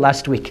talking about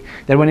last week,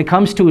 that when it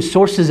comes to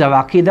sources of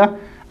Aqidah,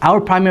 our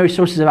primary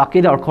sources of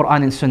Aqidah are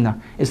Quran and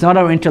Sunnah. It's not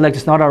our intellect,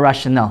 it's not our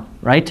rationale,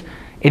 right?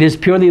 It is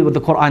purely what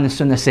the Quran and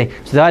Sunnah say.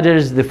 So that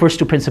is the first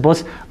two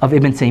principles of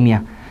Ibn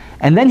Taymiyyah.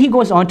 And then he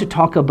goes on to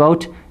talk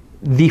about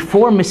the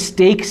four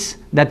mistakes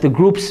that the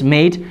groups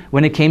made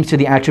when it came to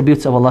the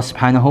attributes of Allah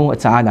subhanahu wa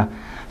ta'ala.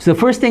 So the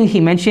first thing he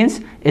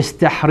mentions is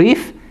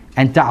tahrif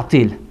and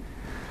ta'til.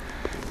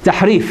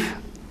 Tahrif.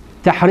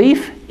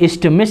 Tahrif is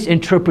to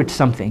misinterpret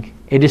something.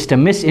 It is to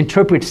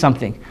misinterpret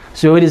something.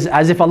 So it is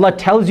as if Allah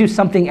tells you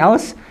something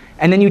else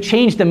and then you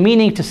change the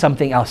meaning to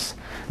something else.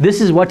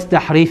 This is what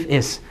tahrif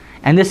is.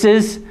 And this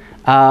is,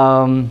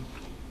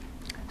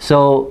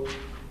 so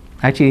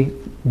actually,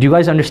 do you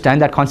guys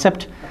understand that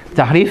concept?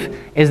 Tahrif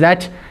is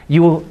that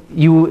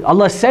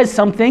Allah says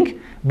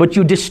something, but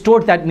you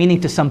distort that meaning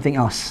to something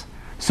else.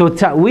 So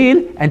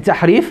ta'wil and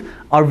tahrif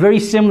are very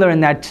similar in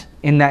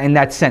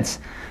that sense.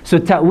 So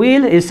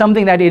ta'wil is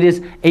something that it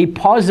is a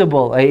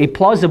plausible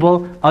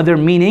other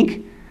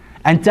meaning,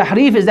 and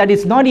tahrif is that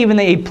it's not even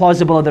a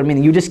plausible other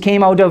meaning. You just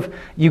came out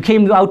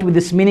with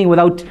this meaning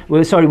without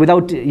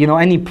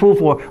any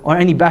proof or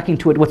any backing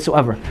to it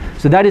whatsoever.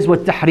 So that is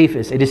what tahrif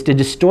is. It is to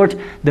distort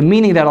the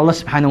meaning that Allah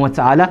subhanahu wa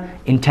ta'ala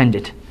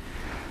intended.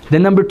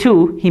 Then number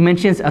two, he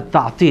mentions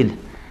at-ta'til.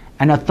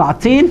 And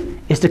at-ta'til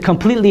is to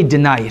completely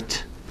deny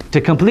it,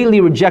 to completely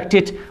reject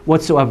it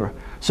whatsoever.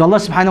 So Allah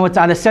subhanahu wa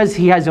ta'ala says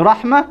He has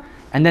rahmah,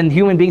 and then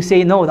human beings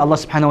say no, Allah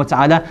subhanahu wa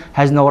ta'ala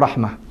has no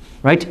rahmah.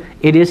 Right?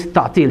 It is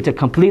ta'til, to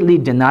completely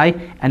deny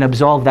and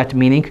absolve that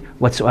meaning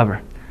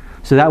whatsoever.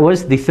 So that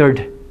was the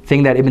third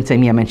thing that Ibn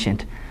Taymiyyah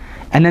mentioned.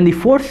 And then the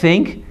fourth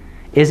thing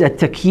is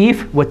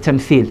at-takyif wa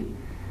tamthil.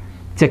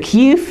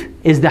 Takyif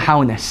is the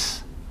howness.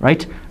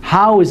 Right?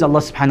 How is Allah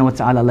subhanahu wa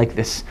ta'ala like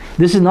this?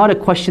 This is not a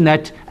question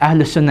that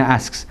Ahlul Sunnah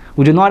asks.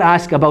 We do not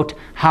ask about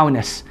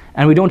howness.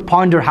 And we don't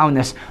ponder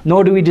howness,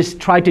 nor do we just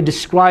try to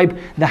describe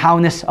the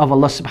howness of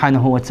Allah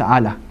subhanahu wa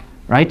ta'ala.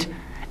 Right?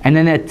 And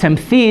then at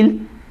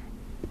tamthil,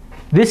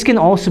 This can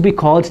also be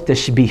called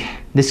tashbih.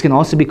 This can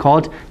also be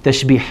called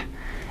tashbih.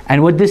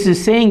 And what this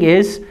is saying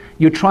is,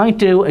 you're trying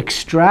to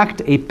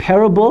extract a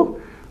parable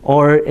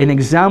or an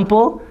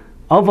example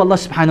of Allah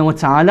subhanahu wa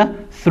ta'ala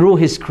through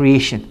His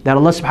creation. That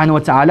Allah subhanahu wa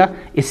ta'ala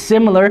is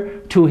similar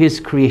to His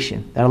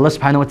creation. That Allah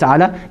subhanahu wa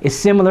ta'ala is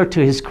similar to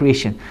His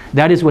creation.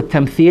 That is what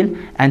tamthil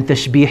and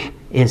tashbih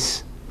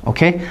is.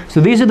 Okay? So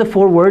these are the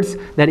 4 words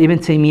that Ibn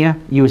Taymiyyah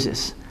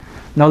uses.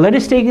 Now let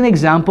us take an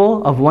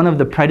example of one of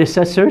the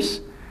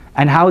predecessors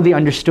and how they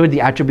understood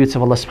the attributes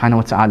of Allah subhanahu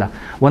wa ta'ala.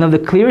 One of the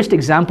clearest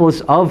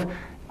examples of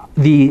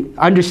the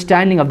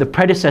understanding of the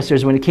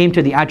predecessors when it came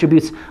to the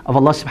attributes of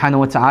Allah subhanahu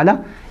wa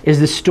ta'ala is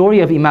the story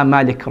of Imam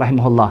Malik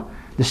rahimahullah.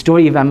 The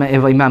story of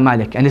Imam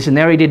Malik, and this is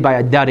narrated by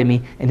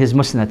Ad-Darimi in his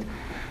Musnad.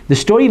 The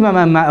story of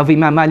Imam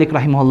Malik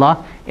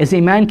rahimahullah is a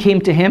man came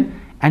to him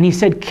and he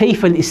said,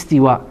 Kayf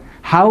al-istiwa?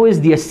 How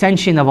is the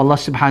ascension of Allah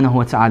subhanahu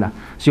wa ta'ala?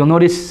 So you'll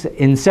notice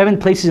in 7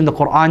 places in the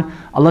Quran,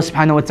 Allah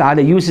subhanahu wa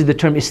ta'ala uses the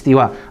term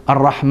istiwa.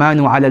 Ar-Rahmanu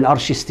ala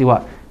al-arsh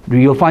istiwa.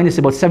 You'll find this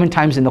about 7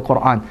 times in the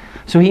Quran.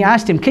 So he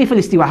asked him, Kayf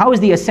al-istiwa? How is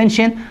the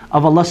ascension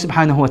of Allah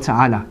subhanahu wa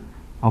ta'ala?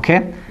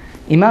 Okay?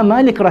 Imam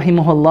Malik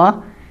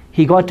rahimahullah,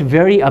 he got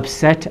very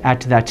upset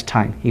at that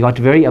time. He got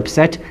very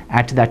upset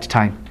at that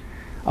time.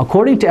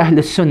 According to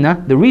Ahl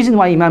Sunnah, the reason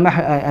why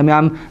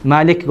Imam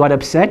Malik got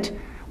upset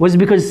was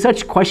because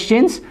such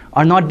questions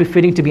are not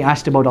befitting to be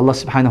asked about Allah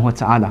subhanahu wa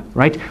ta'ala,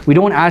 right? We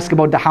don't ask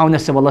about the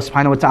howness of Allah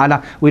subhanahu wa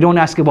ta'ala. We don't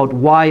ask about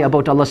why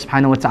about Allah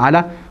subhanahu wa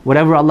ta'ala.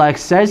 Whatever Allah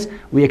says,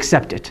 we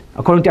accept it.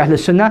 According to Ahl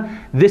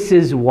Sunnah, this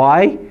is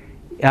why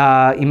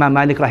Imam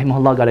Malik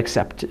rahimahullah got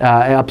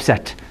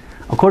upset.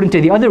 According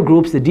to the other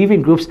groups, the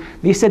deviant groups,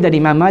 they said that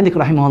Imam Malik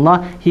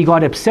rahimahullah, he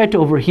got upset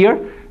over here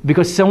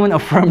because someone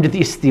affirmed the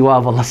istiwa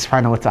of Allah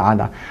subhanahu wa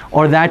ta'ala.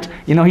 Or that,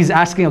 he's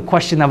asking a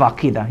question of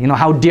aqidah.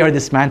 How dare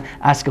this man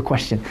ask a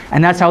question?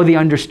 And that's how they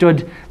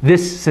understood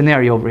this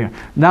scenario over here.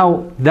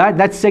 Now,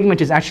 that segment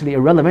is actually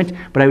irrelevant,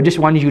 but I just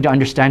wanted you to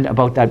understand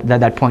about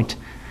that point.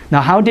 Now,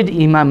 how did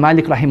Imam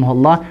Malik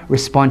rahimahullah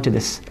respond to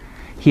this?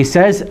 He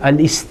says,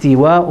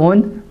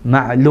 al-istiwa'un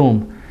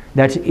ma'loom.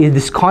 That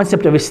this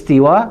concept of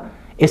istiwa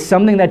is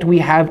something that we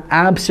have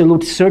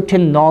absolute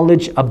certain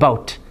knowledge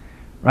about,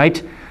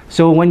 right?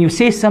 So when you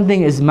say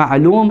something is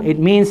ma'loom, it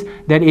means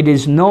that it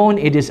is known,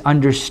 it is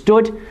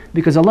understood,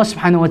 because Allah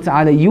subhanahu wa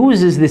ta'ala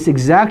uses this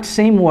exact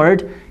same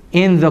word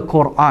in the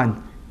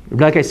Quran.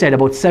 Like I said,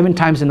 about 7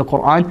 times in the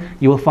Quran,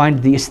 you will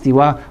find the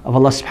istiwa of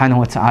Allah subhanahu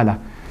wa ta'ala.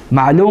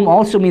 Ma'loom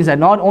also means that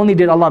not only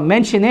did Allah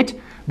mention it,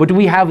 but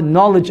we have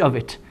knowledge of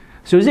it.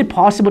 So is it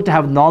possible to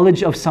have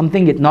knowledge of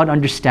something yet not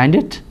understand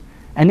it?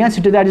 And the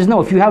answer to that is no.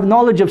 If you have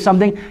knowledge of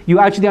something, you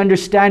actually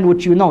understand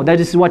what you know.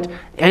 That is what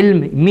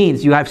ilm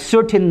means. You have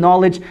certain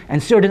knowledge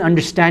and certain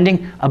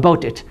understanding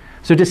about it.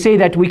 So to say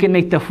that we can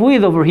make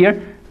tafweed over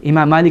here,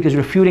 Imam Malik is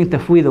refuting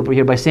tafweed over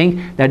here by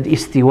saying that the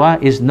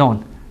istiwa is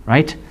known,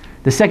 right?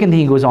 The second thing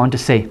he goes on to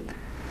say,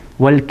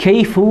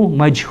 وَالْكَيْفُ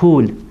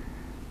مَجْهُولٌ,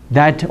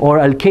 that, or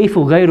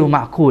al-kayfu ghayru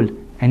ma'qul,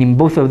 and in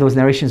both of those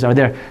narrations are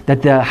there,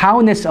 that the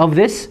howness of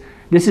this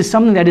is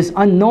something that is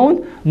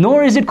unknown,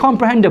 nor is it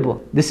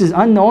comprehensible. This is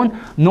unknown,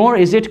 nor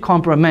is it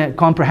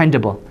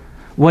comprehensible.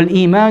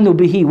 وَالْإِيمَانُ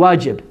بِهِ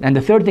wajib. And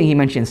the third thing he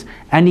mentions,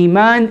 and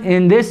iman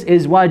in this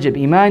is wajib.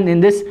 Iman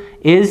in this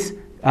is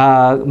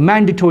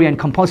mandatory and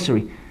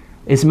compulsory.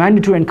 It's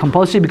mandatory and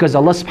compulsory because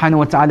Allah subhanahu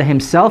wa ta'ala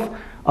Himself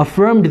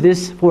affirmed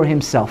this for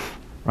Himself,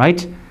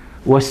 right?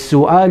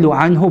 وَالسُّؤَالُ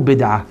عَنْهُ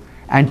بِدْعَةٌ.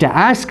 And to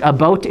ask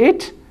about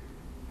it,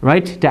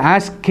 right, to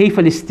ask kayf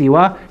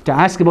al-istiwa, to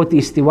ask about the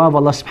istiwa of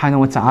Allah subhanahu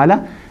wa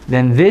ta'ala,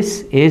 then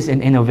this is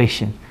an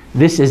innovation.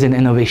 This is an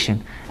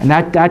innovation. And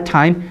at that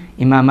time,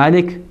 Imam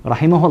Malik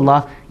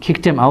rahimahullah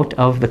kicked him out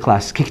of the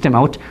class, kicked him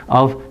out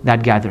of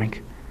that gathering.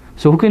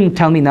 So who can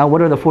tell me now,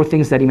 what are the 4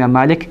 things that Imam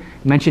Malik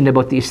mentioned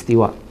about the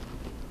istiwa?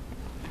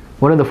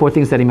 What are the 4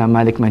 things that Imam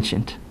Malik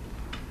mentioned?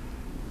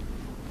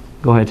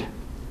 Go ahead.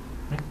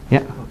 Yeah.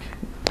 Okay.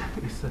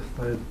 He said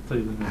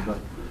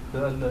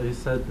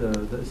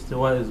the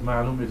istiwa is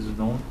ma'loom, it is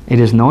known. It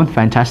is known,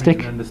 fantastic.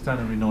 We can understand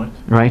and we know it.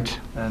 Right.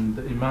 And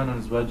the iman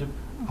is wajib.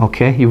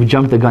 Okay, you've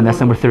jumped the gun, that's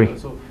number 3.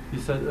 So he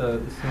said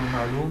it's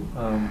ma'loom,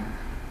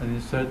 and he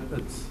said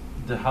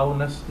the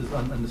howness is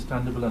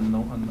ununderstandable and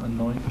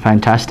unknowing.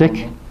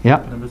 Fantastic. Yeah.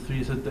 Number 3,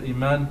 he said the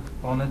iman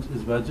on it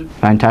is wajib.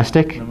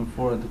 Fantastic. Number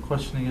 4, the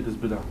questioning it is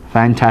bid'ah.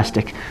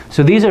 Fantastic.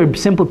 So these are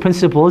simple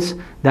principles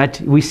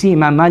that we see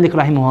Imam Malik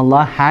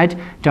rahimahullah had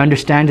to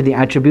understand the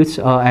attributes,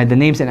 the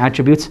names and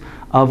attributes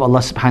of Allah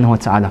subhanahu wa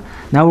ta'ala.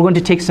 Now we're going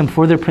to take some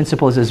further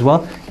principles as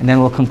well, and then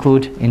we'll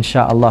conclude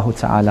insha'Allah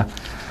ta'ala.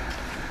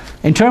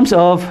 In terms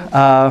of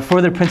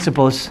further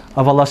principles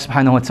of Allah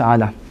subhanahu wa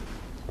ta'ala,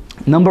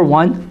 number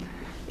 1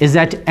 is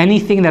that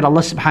anything that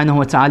Allah subhanahu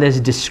wa ta'ala is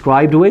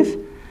described with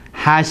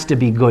has to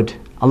be good.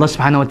 Allah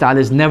subhanahu wa ta'ala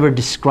is never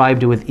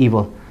described with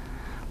evil.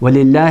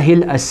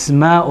 وَلِلَّهِ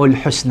الْأَسْمَاءُ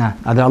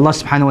الْحُسْنَى. That Allah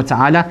subhanahu wa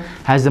ta'ala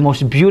has the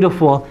most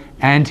beautiful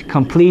and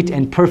complete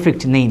and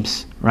perfect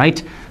names,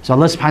 right? So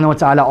Allah subhanahu wa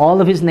ta'ala,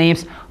 all of His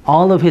names,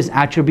 all of His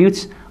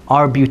attributes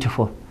are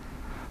beautiful.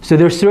 So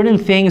there are certain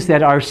things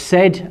that are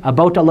said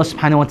about Allah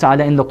subhanahu wa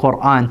ta'ala in the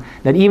Quran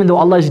that even though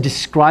Allah is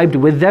described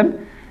with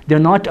them, they're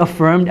not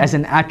affirmed as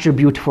an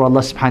attribute for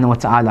Allah subhanahu wa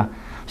ta'ala.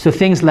 So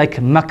things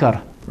like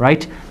makar,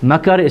 right?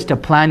 Makar is to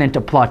plan and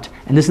to plot.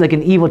 And this is like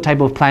an evil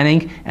type of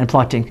planning and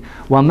plotting.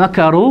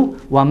 وَمَكَرُوا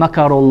وَمَكَرُوا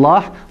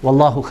اللَّهُ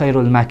وَاللَّهُ خَيْرُ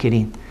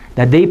الْمَاكِرِينَ.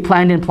 That they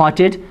planned and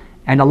plotted,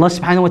 and Allah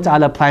subhanahu wa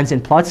ta'ala plans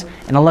and plots,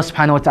 and Allah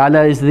subhanahu wa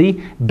ta'ala is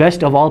the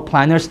best of all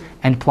planners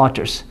and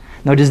plotters.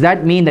 Now does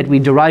that mean that we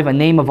derive a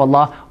name of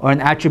Allah or an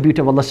attribute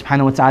of Allah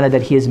subhanahu wa ta'ala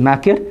that He is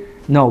makir?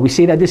 No, we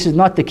say that this is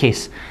not the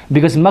case,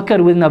 because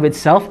makar within of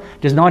itself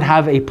does not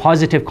have a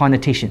positive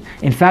connotation.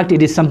 In fact,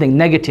 it is something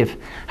negative.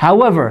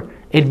 However,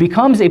 it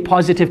becomes a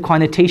positive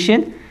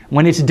connotation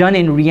when it's done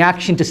in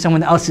reaction to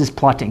someone else's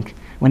plotting.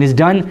 When it's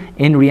done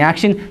in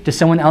reaction to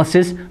someone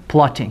else's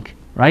plotting,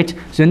 right?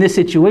 So in this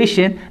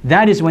situation,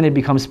 that is when it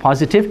becomes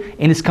positive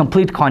in its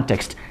complete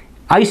context.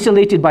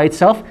 Isolated by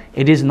itself,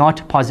 it is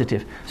not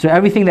positive. So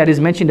everything that is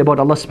mentioned about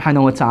Allah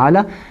subhanahu wa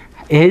ta'ala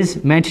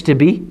is meant to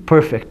be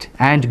perfect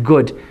and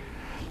good.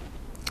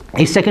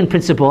 A second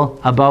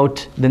principle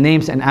about the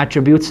names and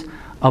attributes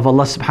of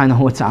Allah subhanahu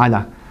wa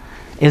ta'ala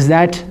is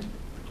that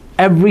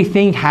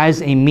everything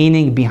has a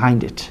meaning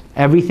behind it.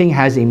 Everything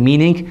has a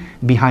meaning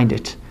behind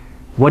it.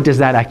 What does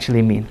that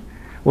actually mean?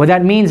 What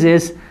that means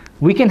is,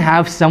 we can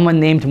have someone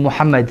named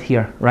Muhammad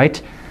here,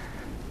 right?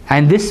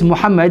 And this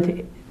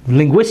Muhammad,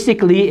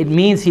 linguistically, it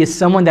means he is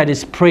someone that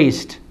is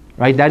praised,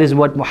 right? That is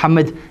what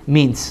Muhammad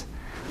means.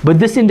 But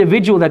this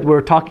individual that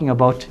we're talking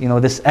about,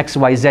 this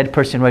XYZ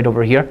person right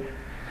over here,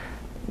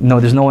 no,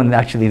 there's no one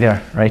actually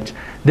there, right?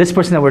 This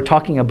person that we're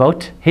talking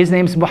about, his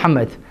name's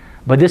Muhammad.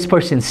 But this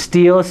person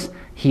steals,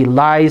 he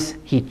lies,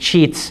 he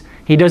cheats,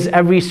 he does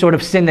every sort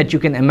of sin that you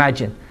can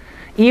imagine.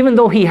 Even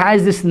though he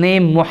has this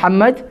name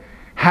Muhammad,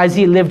 has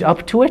he lived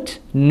up to it?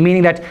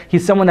 Meaning that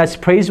he's someone that's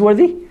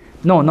praiseworthy?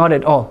 No, not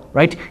at all,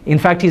 right? In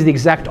fact, he's the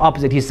exact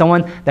opposite. He's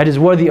someone that is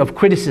worthy of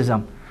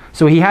criticism.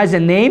 So he has a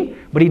name,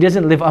 but he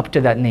doesn't live up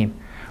to that name.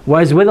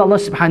 Whereas with Allah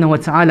subhanahu wa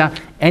ta'ala,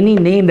 any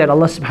name that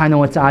Allah subhanahu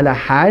wa ta'ala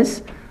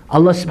has,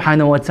 Allah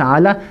subhanahu wa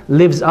ta'ala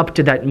lives up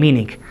to that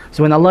meaning.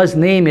 So when Allah's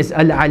name is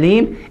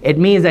Al-Alim, it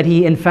means that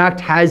He in fact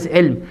has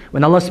ilm.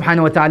 When Allah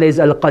subhanahu wa ta'ala is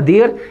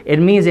Al-Qadir, it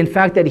means in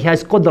fact that He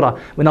has qudra.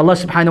 When Allah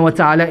subhanahu wa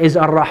ta'ala is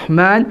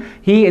Ar-Rahman,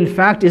 He in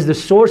fact is the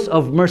source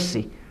of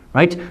mercy.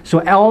 Right?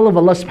 So all of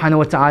Allah subhanahu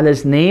wa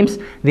ta'ala's names,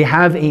 they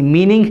have a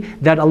meaning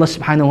that Allah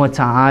subhanahu wa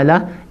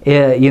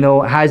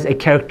ta'ala has a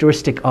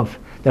characteristic of.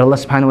 That Allah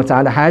subhanahu wa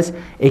ta'ala has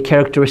a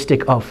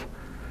characteristic of.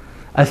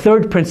 A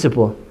third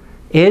principle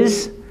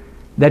is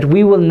that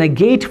we will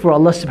negate for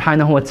Allah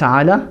subhanahu wa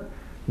ta'ala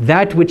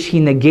that which He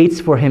negates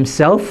for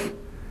Himself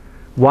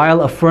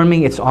while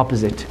affirming its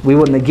opposite. We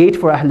will negate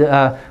for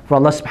Allah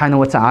subhanahu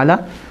wa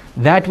ta'ala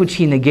that which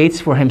He negates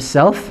for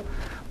Himself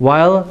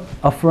while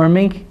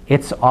affirming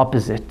its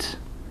opposite.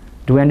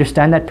 Do we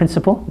understand that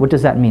principle? What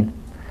does that mean?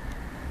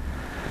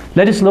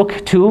 Let us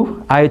look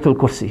to Ayatul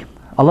Kursi.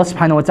 Allah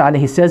subhanahu wa ta'ala,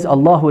 He says,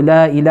 Allahu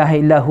la ilaha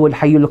illa huwal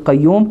hayyul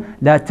qayyum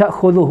la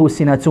ta'khudhuhu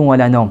sinatun wa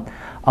la nawm.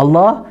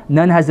 Allah,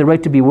 none has the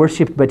right to be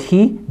worshipped but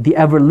He, the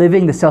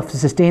ever-living, the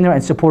self-sustainer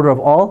and supporter of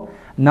all.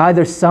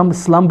 Neither some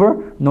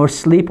slumber nor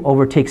sleep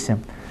overtakes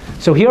Him.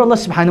 So here Allah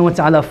subhanahu wa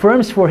ta'ala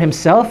affirms for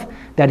Himself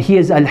that He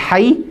is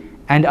Al-Hayy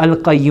and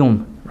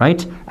Al-Qayyum.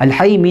 Right?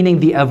 Al-Hayy meaning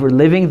the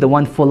ever-living, the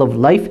one full of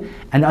life,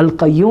 and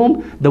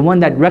Al-Qayyum, the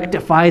one that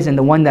rectifies and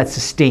the one that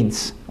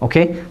sustains.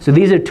 Okay? So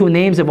these are two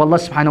names of Allah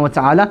subhanahu wa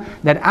ta'ala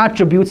that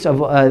attributes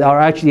of are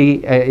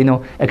actually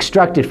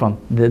extracted from.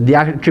 The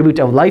attribute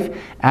of life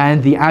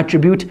and the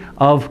attribute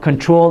of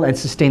control and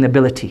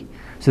sustainability.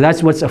 So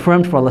that's what's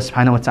affirmed for Allah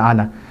subhanahu wa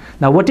ta'ala.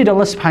 Now what did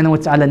Allah subhanahu wa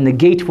ta'ala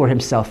negate for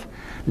Himself?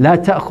 La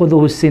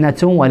ta'khudhuhu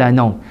sinatun wa la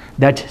nawm.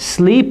 That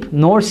sleep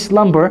nor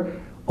slumber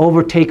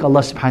overtake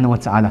Allah subhanahu wa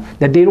ta'ala.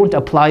 That they don't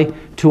apply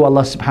to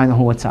Allah subhanahu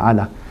wa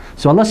ta'ala.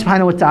 So Allah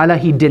subhanahu wa ta'ala,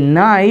 He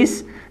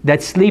denies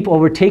that sleep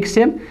overtakes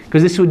Him,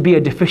 because this would be a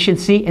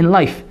deficiency in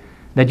life.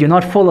 That you're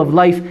not full of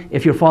life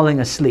if you're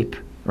falling asleep.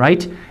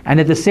 Right? And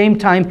at the same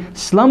time,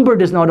 slumber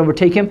does not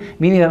overtake Him,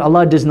 meaning that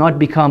Allah does not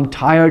become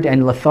tired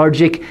and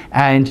lethargic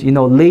and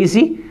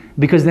lazy,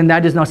 because then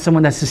that is not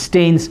someone that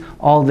sustains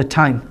all the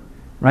time.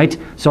 Right?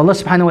 So Allah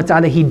subhanahu wa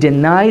ta'ala, He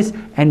denies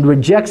and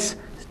rejects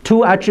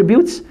two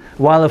attributes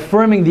while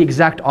affirming the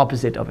exact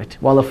opposite of it.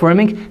 While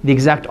affirming the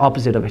exact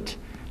opposite of it.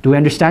 Do we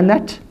understand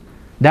that?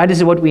 That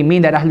is what we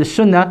mean, that Ahlul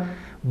Sunnah,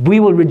 we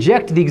will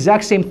reject the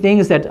exact same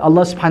things that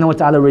Allah subhanahu wa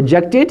ta'ala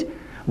rejected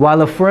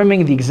while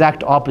affirming the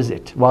exact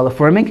opposite. While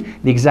affirming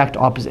the exact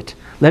opposite.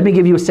 Let me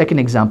give you a second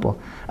example.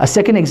 A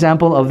second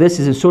example of this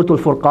is in Surah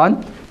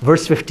Al-Furqan,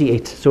 verse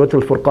 58. Surah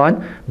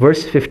Al-Furqan,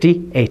 verse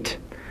 58.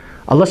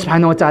 Allah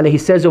subhanahu wa ta'ala, He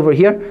says over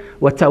here,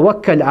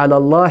 وَتَوَكَّلْ عَلَى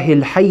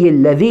اللَّهِ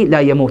الْحَيِّ الَّذِي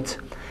لَا يَمُوتُ.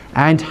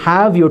 And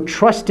have your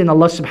trust in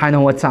Allah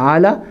subhanahu wa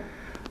ta'ala,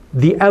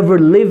 the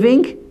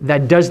ever-living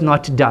that does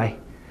not die.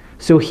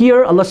 So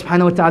here Allah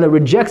subhanahu wa ta'ala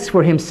rejects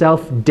for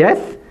Himself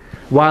death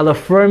while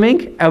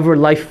affirming ever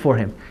life for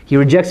Him. He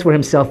rejects for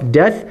Himself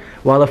death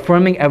while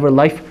affirming ever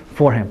life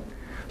for Him.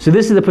 So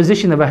this is the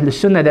position of Ahlul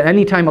Sunnah, that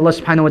any time Allah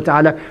subhanahu wa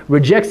ta'ala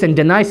rejects and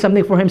denies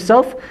something for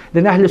himself,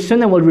 then Ahlul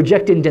Sunnah will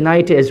reject it and deny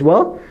it as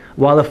well,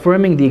 while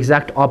affirming the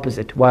exact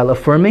opposite.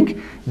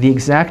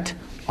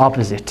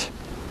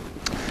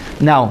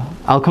 Now,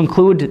 I'll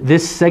conclude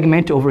this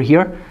segment over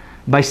here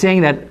by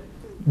saying that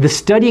the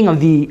studying of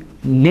the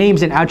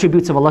names and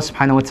attributes of Allah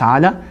subhanahu wa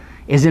ta'ala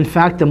is in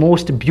fact the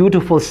most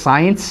beautiful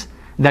science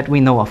that we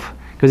know of.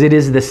 Because it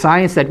is the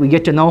science that we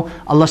get to know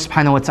Allah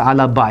subhanahu wa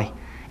ta'ala by.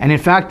 And in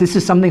fact, this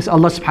is something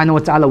Allah subhanahu wa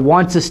ta'ala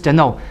wants us to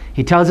know.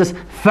 He tells us,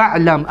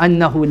 فَاعْلَمْ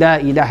أَنَّهُ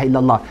لَا إِلَهَ إِلَّا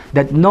اللَّهِ,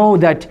 that know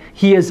that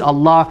He is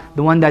Allah,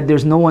 the one that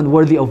there's no one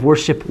worthy of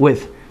worship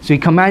with. So He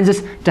commands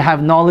us to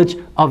have knowledge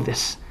of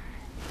this.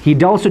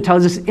 He also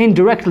tells us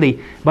indirectly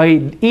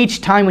by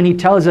each time when He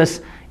tells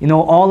us,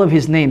 all of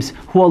His names.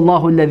 هُوَ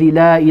اللَّهُ الَّذِي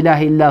لَا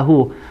إِلَهَ إِلَّا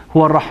هُوَ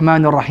هُوَ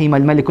الرَّحْمَنُ الرَّحِيمُ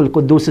الْمَلِكُ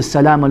الْقُدُّوسُ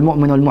السَّلَامُ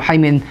الْمُؤْمِنُ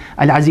الْمُحَيْمِنُ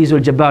الْعَزِيزُ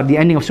الْجَبَّارُ, the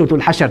ending of Surah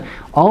Al-Hashr.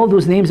 All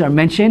those names are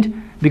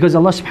mentioned because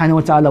Allah subhanahu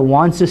wa ta'ala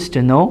wants us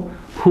to know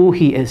who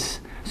He is.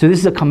 So this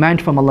is a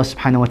command from Allah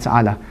subhanahu wa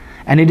ta'ala.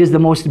 And it is the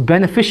most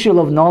beneficial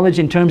of knowledge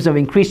in terms of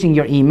increasing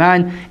your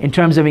iman, in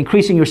terms of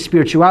increasing your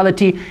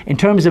spirituality, in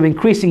terms of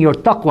increasing your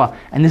taqwa.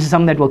 And this is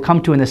something that we'll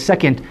come to in a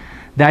second,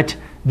 that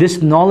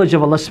this knowledge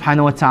of Allah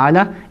subhanahu wa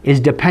ta'ala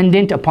is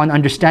dependent upon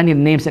understanding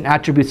the names and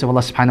attributes of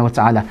Allah subhanahu wa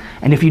ta'ala.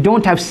 And if you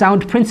don't have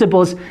sound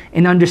principles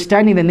in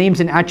understanding the names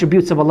and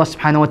attributes of Allah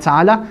subhanahu wa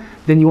ta'ala,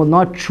 then you will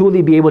not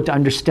truly be able to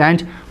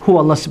understand who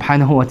Allah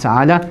subhanahu wa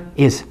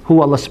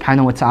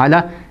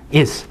ta'ala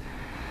is.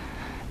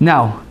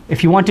 Now,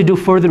 if you want to do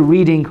further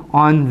reading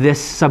on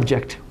this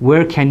subject,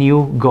 where can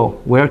you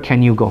go?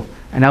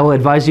 And I will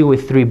advise you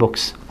with 3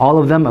 books, all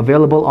of them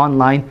available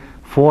online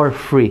for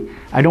free.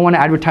 I don't want to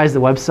advertise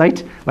the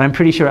website, but I'm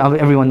pretty sure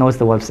everyone knows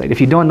the website.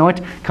 If you don't know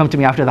it, come to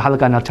me after the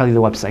halaqah and I'll tell you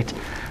the website.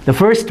 The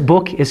first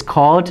book is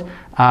called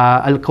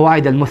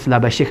Al-Qawaid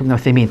Al-Muthla by Shaykh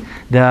Navaid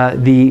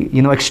Aziz,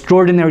 the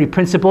extraordinary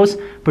principles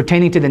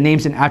pertaining to the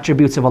names and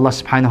attributes of Allah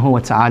subhanahu wa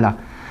ta'ala.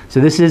 So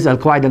this is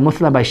Al-Qawaid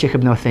Al-Muthla by Shaykh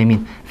Navaid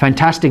Aziz.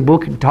 Fantastic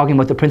book talking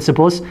about the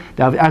principles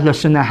that Ahlul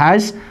Sunnah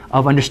has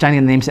of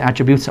understanding the names and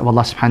attributes of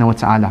Allah subhanahu wa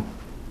ta'ala.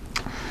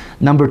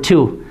 Number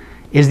 2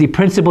 is the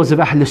principles of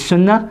Ahlul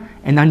Sunnah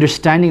and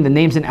understanding the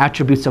names and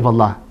attributes of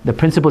Allah. The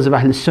principles of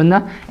Ahlul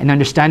Sunnah and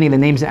understanding the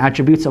names and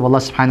attributes of Allah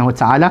subhanahu wa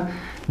ta'ala.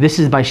 This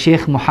is by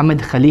Shaykh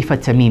Muhammad Khalifa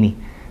Tamimi.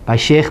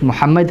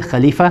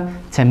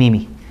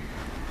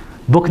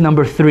 Book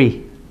number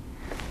 3.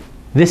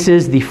 This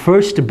is the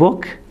first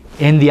book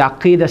in the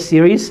Aqidah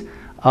series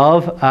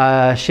of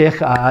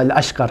Shaykh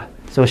Al-Ashqar.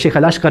 So Shaykh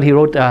Al-Ashqar, he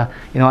wrote,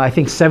 I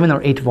think 7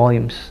 or 8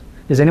 volumes.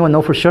 Does anyone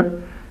know for sure?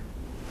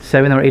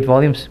 7 or 8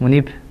 volumes,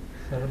 Munib?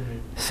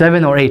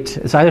 7 or 8.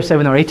 It's either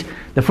 7 or 8.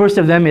 The first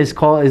of them is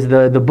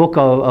the book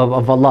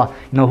of Allah.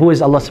 Who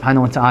is Allah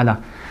subhanahu wa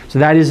ta'ala. So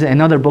that is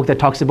another book that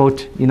talks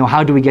about,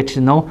 how do we get to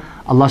know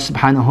Allah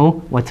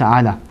subhanahu wa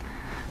ta'ala.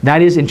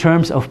 That is in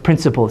terms of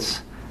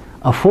principles.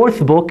 A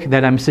fourth book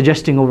that I'm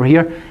suggesting over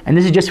here, and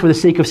this is just for the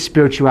sake of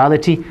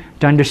spirituality,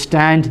 to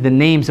understand the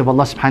names of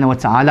Allah subhanahu wa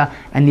ta'ala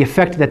and the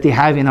effect that they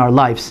have in our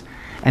lives.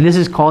 And this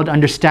is called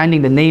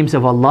Understanding the Names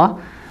of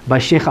Allah by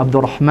Shaykh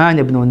Abdul Rahman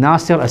ibn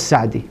Nasir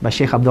As-Sa'di.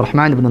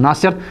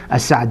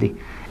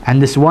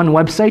 And this one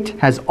website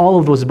has all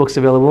of those books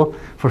available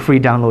for free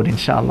download,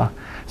 inshallah.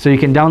 So you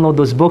can download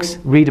those books,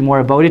 read more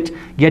about it,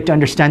 get to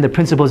understand the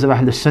principles of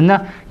Ahlul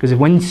Sunnah, because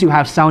once you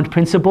have sound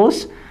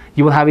principles,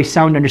 you will have a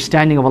sound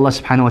understanding of Allah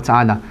subhanahu wa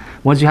ta'ala.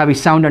 Once you have a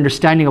sound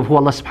understanding of who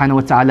Allah subhanahu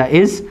wa ta'ala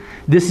is,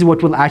 this is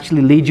what will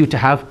actually lead you to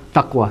have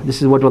taqwa.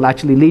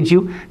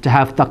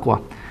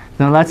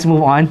 Now let's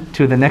move on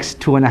to the next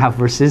 2.5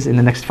 verses in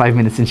the next 5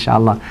 minutes,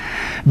 inshallah.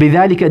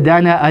 بِذَلِكَ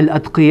دَانَ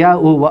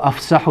الْأَتْقِيَاءُ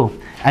وَأَفْصَحُ.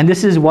 And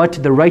this is what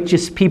the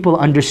righteous people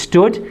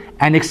understood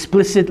and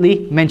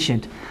explicitly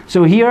mentioned.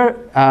 So here,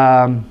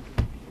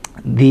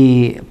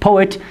 the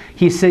poet,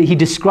 he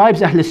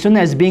describes Ahlul Sunnah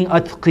as being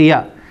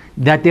atqiya,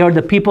 that they are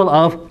the people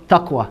of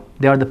taqwa.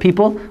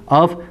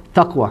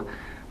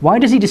 Why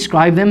does he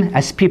describe them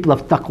as people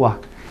of taqwa?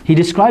 He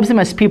describes them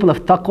as people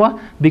of taqwa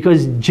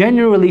because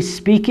generally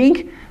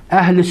speaking,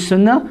 Ahlul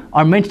Sunnah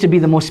are meant to be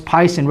the most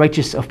pious and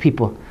righteous of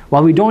people.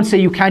 While we don't say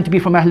you can't be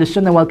from Ahlul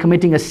Sunnah while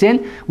committing a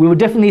sin, we would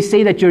definitely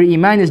say that your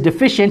iman is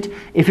deficient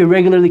if you're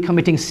regularly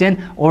committing sin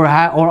or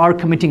are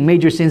committing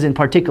major sins in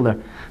particular.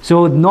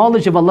 So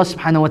knowledge of Allah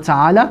subhanahu wa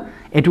ta'ala,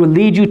 it will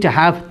lead you to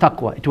have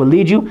taqwa.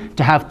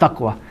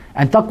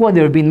 And taqwa,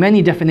 there have been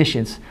many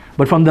definitions,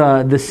 but from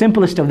the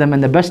simplest of them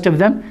and the best of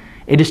them,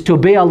 it is to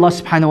obey Allah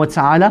subhanahu wa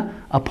ta'ala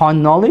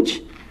upon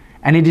knowledge,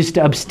 and it is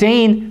to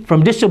abstain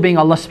from disobeying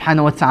Allah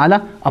subhanahu wa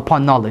ta'ala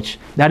upon knowledge.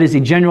 That is the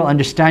general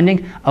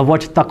understanding of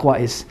what taqwa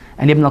is.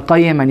 And Ibn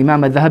al-Qayyim and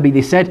Imam al-Dhahabi,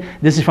 they said,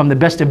 this is from the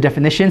best of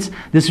definitions.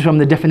 This is from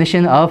the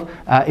definition of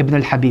Ibn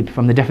al-Habib.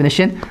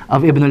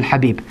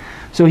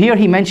 So here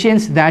he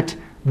mentions that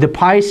the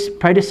pious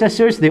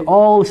predecessors, they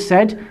all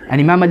said,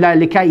 and Imam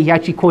al-Lalikai, he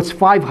actually quotes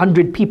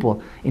 500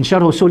 people. In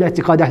Sharh Usul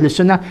I'tiqad Ahl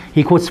Sunnah,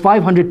 he quotes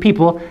 500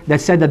 people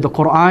that said that the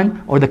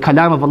Quran or the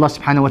kalam of Allah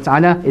subhanahu wa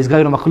ta'ala is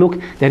غير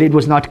مخلوق, that it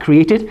was not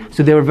created.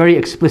 So they were very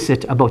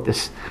explicit about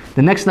this.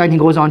 The next line he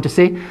goes on to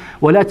say,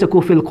 وَلَا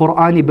تَكُوا فِي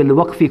الْقُرْآنِ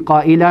بِالْوَقْفِ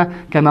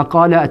قَائِلًا كَمَا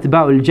قَالَ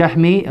أَتْبَاعُ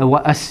الْجَهْمِ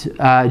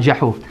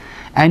وَأَسْجَحُوا.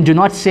 And do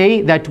not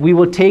say that we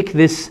will take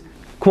this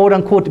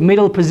quote-unquote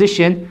middle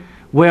position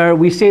where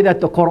we say that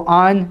the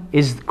Quran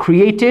is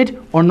created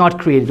or not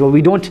created, or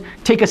we don't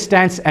take a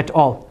stance at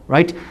all,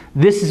 right?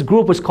 This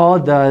group was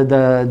called the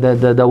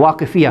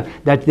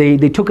Waqifiyah, that they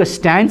took a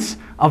stance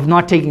of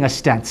not taking a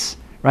stance,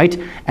 right?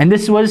 And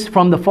this was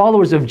from the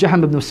followers of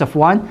Jahm ibn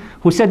Safwan,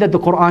 who said that the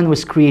Quran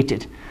was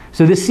created.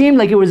 So this seemed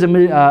like it was a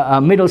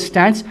middle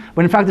stance,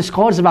 but in fact the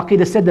scholars of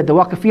Aqidah said that the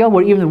Waqifiyah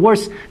were even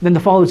worse than the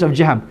followers of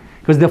Jahm.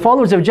 Because the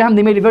followers of Jahm,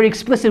 they made it very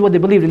explicit what they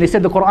believed, and they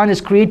said the Quran is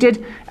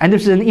created, and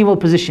this is an evil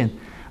position.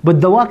 But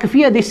the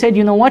Waqifiyah, they said,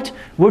 you know what?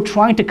 We're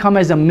trying to come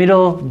as a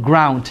middle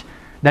ground.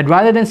 That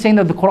rather than saying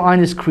that the Quran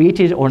is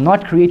created or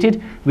not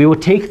created, we will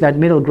take that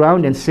middle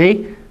ground and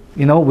say,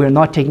 you know, we're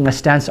not taking a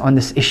stance on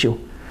this issue.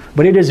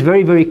 But it is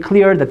very, very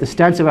clear that the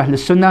stance of Ahl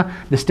Sunnah,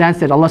 the stance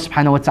that Allah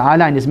subhanahu wa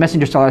ta'ala and His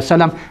Messenger sallallahu alaihi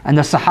wasallam and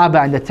the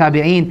Sahaba and the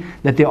Tabi'een,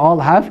 that they all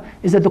have,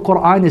 is that the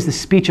Quran is the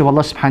speech of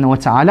Allah subhanahu wa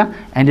ta'ala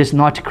and is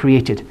not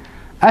created.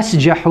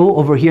 Asjahu,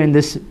 over here in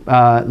this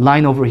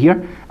line over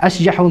here,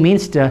 asjahu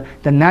means the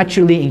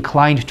naturally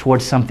inclined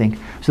towards something.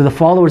 So the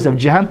followers of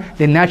Jahm,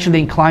 they naturally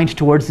inclined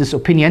towards this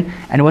opinion,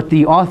 and what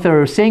the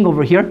author is saying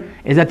over here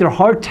is that their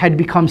heart had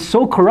become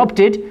so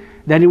corrupted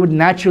that it would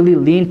naturally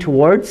lean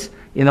towards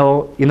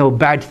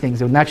bad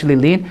things. It would naturally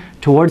lean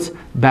towards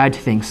bad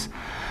things.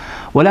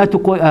 وَلَا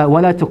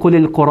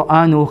تَقُلِ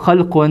الْقُرْآنُ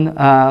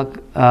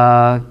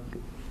خَلْقٌ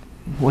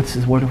what's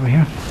this word over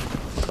here?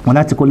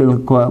 وَلَا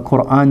تَقُلِ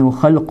الْقُرْآنُ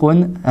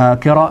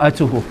خَلْقٌ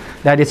قِرَاءَتُهُ,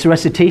 that it's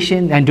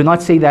recitation, and do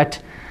not say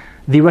that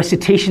the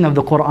recitation of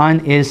the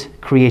Quran is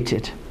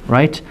created,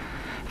 right?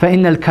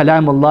 فَإِنَّ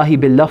الْكَلَامُ اللَّهِ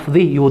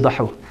بِاللَّفْظِ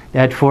يُوضَحُ,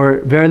 that for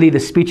verily the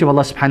speech of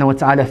Allah subhanahu wa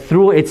ta'ala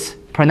through its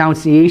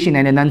pronunciation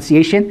and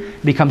enunciation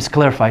becomes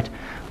clarified.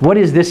 What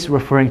is this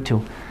referring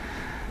to?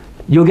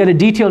 You'll get a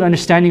detailed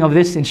understanding of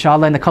this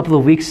inshallah in a couple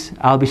of weeks.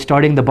 I'll be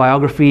starting the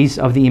biographies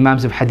of the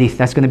Imams of Hadith.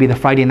 That's going to be the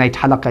Friday night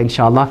halaqah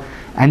inshallah.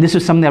 And this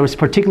was something that was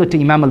particular to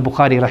Imam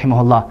al-Bukhari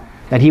rahimahullah,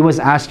 that he was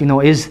asked,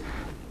 is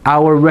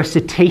our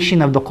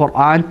recitation of the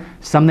Quran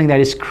something that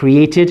is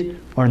created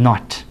or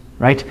not,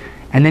 right?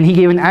 And then he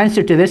gave an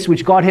answer to this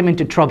which got him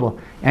into trouble.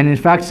 And in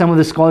fact, some of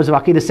the scholars of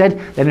Aqidah said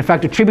that in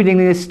fact attributing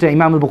this to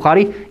Imam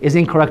al-Bukhari is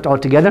incorrect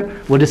altogether.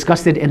 We'll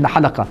discuss it in the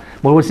halaqah.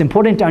 But what's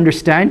important to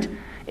understand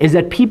is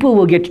that people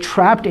will get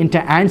trapped into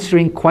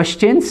answering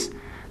questions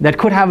that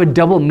could have a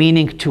double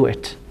meaning to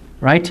it,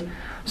 right?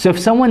 So if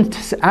someone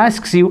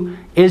asks you,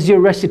 is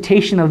your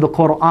recitation of the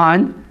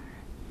Quran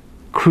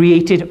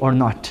created or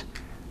not?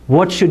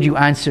 What should you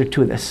answer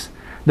to this?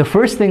 The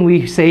first thing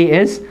we say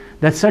is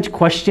that such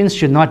questions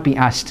should not be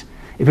asked.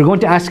 If you're going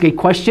to ask a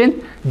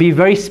question, be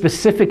very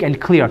specific and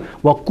clear.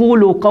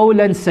 وَقُولُوا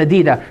قَوْلًا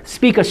سَدِيدًا,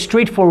 speak a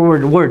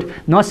straightforward word,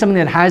 not something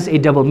that has a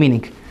double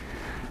meaning.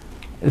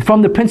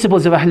 From the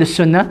principles of Ahl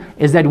Sunnah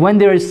is that when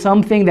there is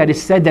something that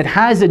is said that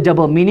has a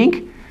double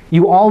meaning,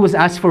 you always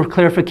ask for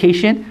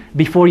clarification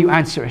before you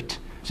answer it.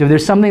 So if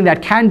there's something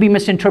that can be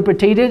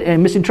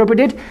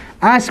misinterpreted,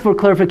 ask for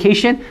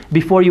clarification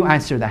before you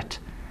answer that.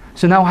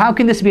 So now how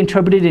can this be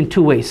interpreted in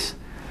two ways?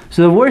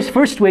 So the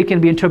first way it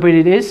can be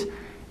interpreted is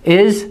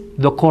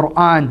the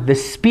Quran, the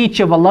speech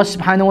of Allah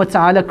subhanahu wa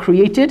ta'ala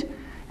created?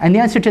 And the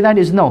answer to that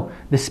is no.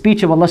 The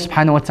speech of Allah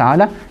subhanahu wa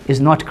ta'ala is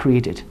not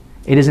created.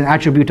 It is an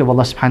attribute of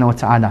Allah subhanahu wa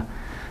ta'ala.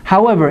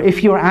 However,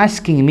 if you're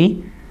asking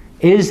me,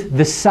 is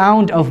the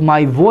sound of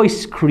my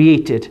voice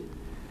created?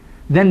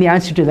 Then the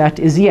answer to that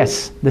is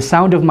yes. The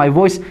sound of my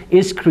voice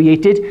is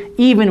created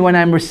even when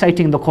I'm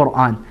reciting the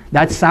Quran.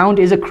 That sound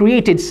is a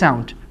created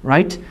sound,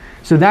 right?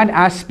 So that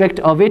aspect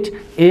of it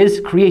is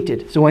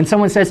created. So when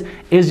someone says,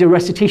 is your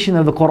recitation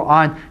of the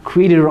Quran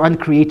created or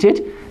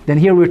uncreated? Then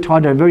here we're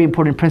taught a very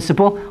important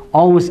principle.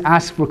 Always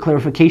ask for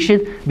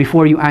clarification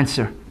before you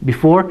answer.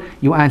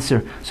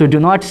 So do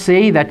not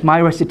say that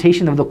my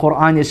recitation of the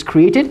Quran is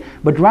created,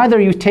 but rather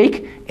you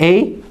take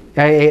a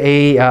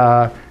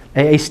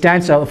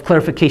stance of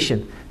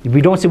clarification.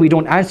 We don't say we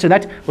don't answer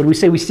that, but we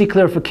say we seek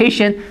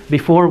clarification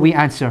before we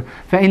answer.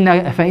 فَإِنَّ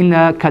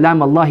كَلَامَ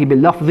اللَّهِ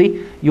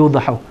بِاللَّفْظِ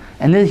يُوضَحُ.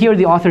 And then here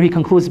the author, he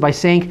concludes by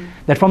saying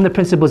that from the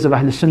principles of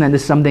Ahl Sunnah, and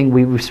this is something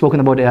we've spoken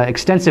about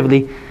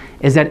extensively,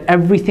 is that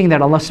everything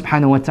that Allah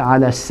subhanahu wa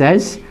ta'ala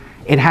says,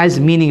 it has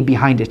meaning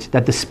behind it.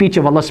 That the speech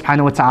of Allah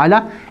subhanahu wa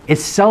ta'ala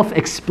is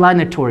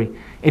self-explanatory.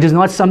 It is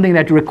not something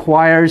that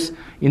requires,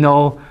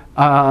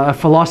 a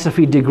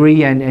philosophy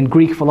degree and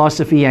Greek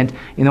philosophy and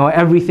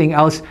everything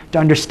else to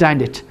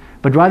understand it.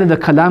 But rather the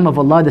kalam of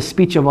Allah, the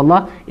speech of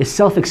Allah, is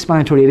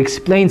self-explanatory. It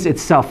explains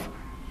itself,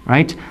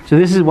 right? So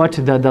this is what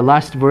the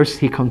last verse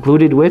he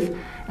concluded with.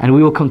 And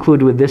we will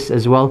conclude with this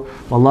as well.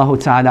 Wallahu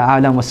ta'ala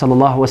a'lam wa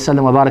sallallahu wa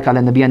sallam wa barak ala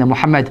nabiyyina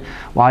Muhammad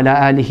wa ala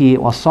alihi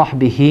wa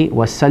sahbihi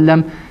wa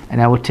sallam.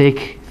 And I will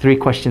take 3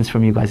 questions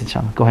from you guys,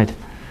 inshallah. Go ahead.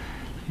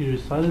 He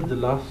recited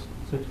the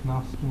second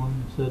last one.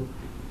 He said,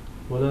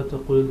 وَلَا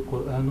تَقُلِ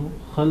الْقُرْآنُ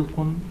خَلْقٌ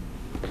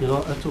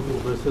قِرَاءَتُهُ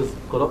versus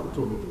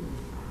قَرَأْتُهُ.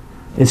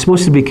 It's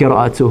supposed to be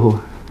qira'atuhu.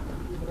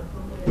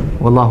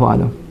 Wallahu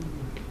a'lam.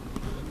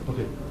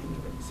 Okay.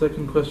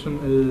 Second question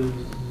is,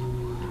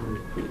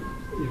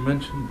 you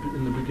mentioned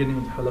in the beginning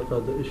of the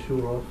halaqah the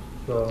issue of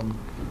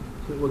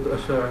what the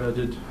Ash'ari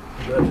did,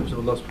 the attributes of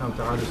Allah subhanahu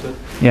wa ta'ala said.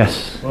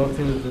 Yes. One of the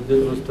things that they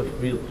did was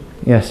tafweed.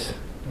 Yes.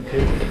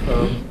 Okay.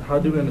 How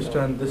do we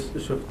understand this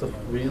issue of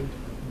tafweed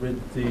with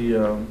the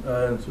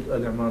ayah in Surah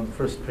Al-Imran, the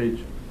first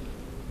page,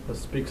 that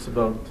speaks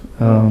about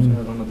I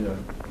don't know the ayah.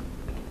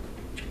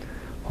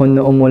 هن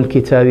أم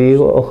الكتاب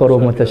وأخر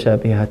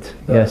متشابهات.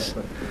 Yes.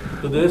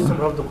 So there is some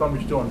of the Quran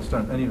which you don't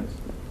understand. Anyways.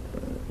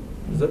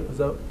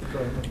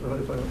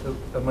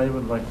 Am I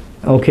even right?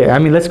 Okay, I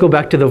mean, let's go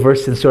back to the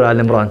verse in Surah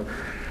Al-Imran.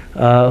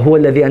 هو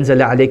الذي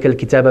أنزل عليك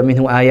الكتاب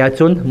منه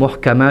آيات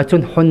محكمات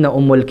هن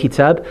أم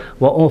الكتاب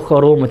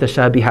وأخر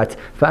متشابهات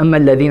فأما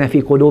الذين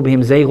في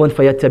قلوبهم زيغ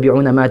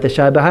فيتبعون ما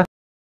تشابه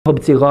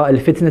ابتغاء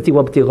الفتنة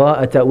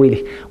وابتغاء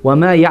تأويله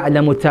وما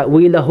يعلم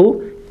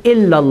تأويله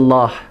إلا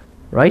الله.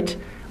 Right?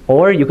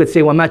 Or you could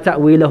say وما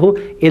تأويله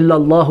إلا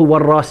الله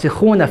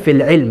والراسخون في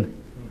العلم.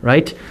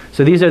 Right?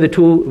 So these are the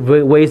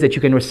 2 ways that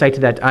you can recite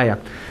that ayah.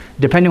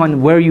 Depending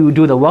on where you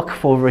do the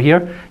waqf over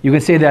here, you can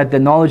say that the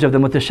knowledge of the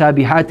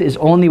mutashabihat is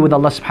only with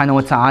Allah subhanahu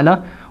wa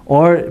ta'ala,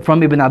 or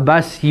from Ibn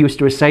Abbas, he used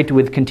to recite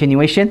with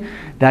continuation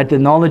that the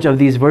knowledge of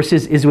these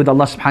verses is with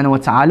Allah subhanahu wa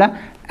ta'ala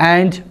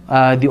and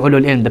the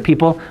ulul ilm, the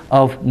people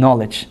of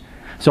knowledge.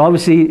 So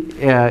obviously,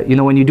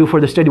 when you do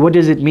further study, what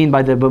does it mean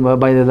by the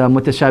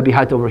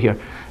mutashabihat over here?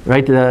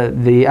 Right?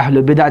 The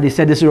Ahlul Bid'ah, they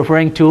said this is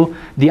referring to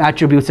the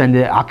attributes and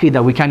the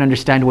aqidah. We can't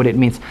understand what it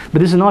means. But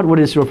this is not what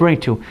it's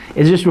referring to.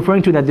 It's just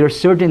referring to that there are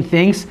certain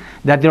things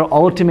that their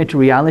ultimate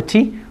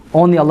reality,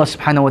 only Allah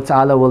subhanahu wa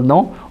ta'ala will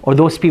know, or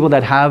those people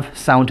that have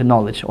sound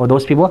knowledge,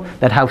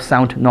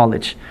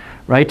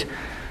 Right?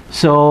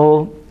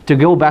 So, to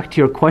go back to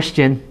your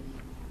question,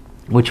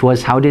 which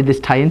was, how did this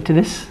tie into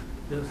this?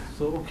 Yes,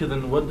 so okay,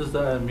 then what does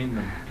that mean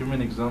then? Give me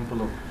an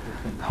example of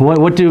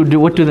what do the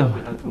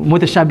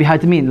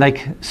mutashabihat mean?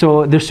 Like,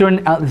 so there's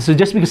certain, so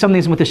just because something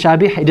is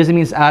mutashabih, it doesn't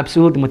mean it's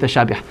absolute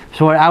mutashabih.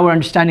 So our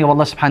understanding of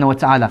Allah subhanahu wa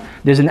ta'ala,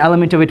 there's an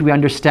element of it we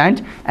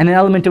understand, and an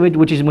element of it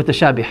which is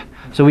mutashabih.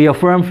 So we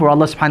affirm for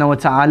Allah subhanahu wa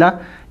ta'ala,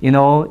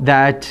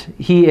 that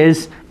He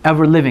is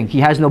ever living. He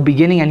has no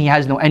beginning and He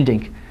has no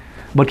ending.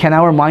 But can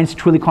our minds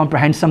truly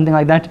comprehend something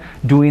like that?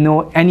 Do we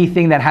know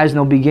anything that has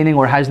no beginning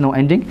or has no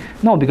ending?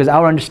 No, because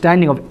our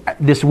understanding of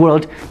this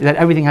world is that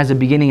everything has a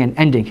beginning and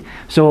ending.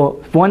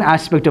 So one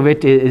aspect of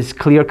it is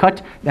clear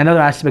cut, another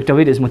aspect of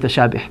it is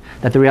mutashabih,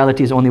 that the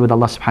reality is only with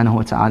Allah subhanahu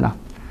wa ta'ala.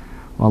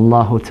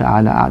 Wallahu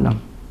ta'ala a'lam.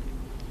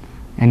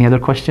 Any other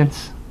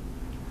questions?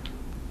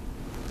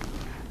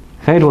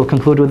 Khair, we'll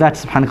conclude with that.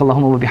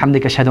 Subhanakallahumma wa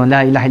bihamdika ashhadu an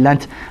la ilaha illa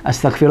ant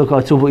astaghfiruka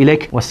wa atubu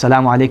ilayk.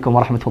 Wassalamu alaikum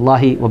wa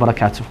rahmatullahi wa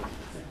barakatuh.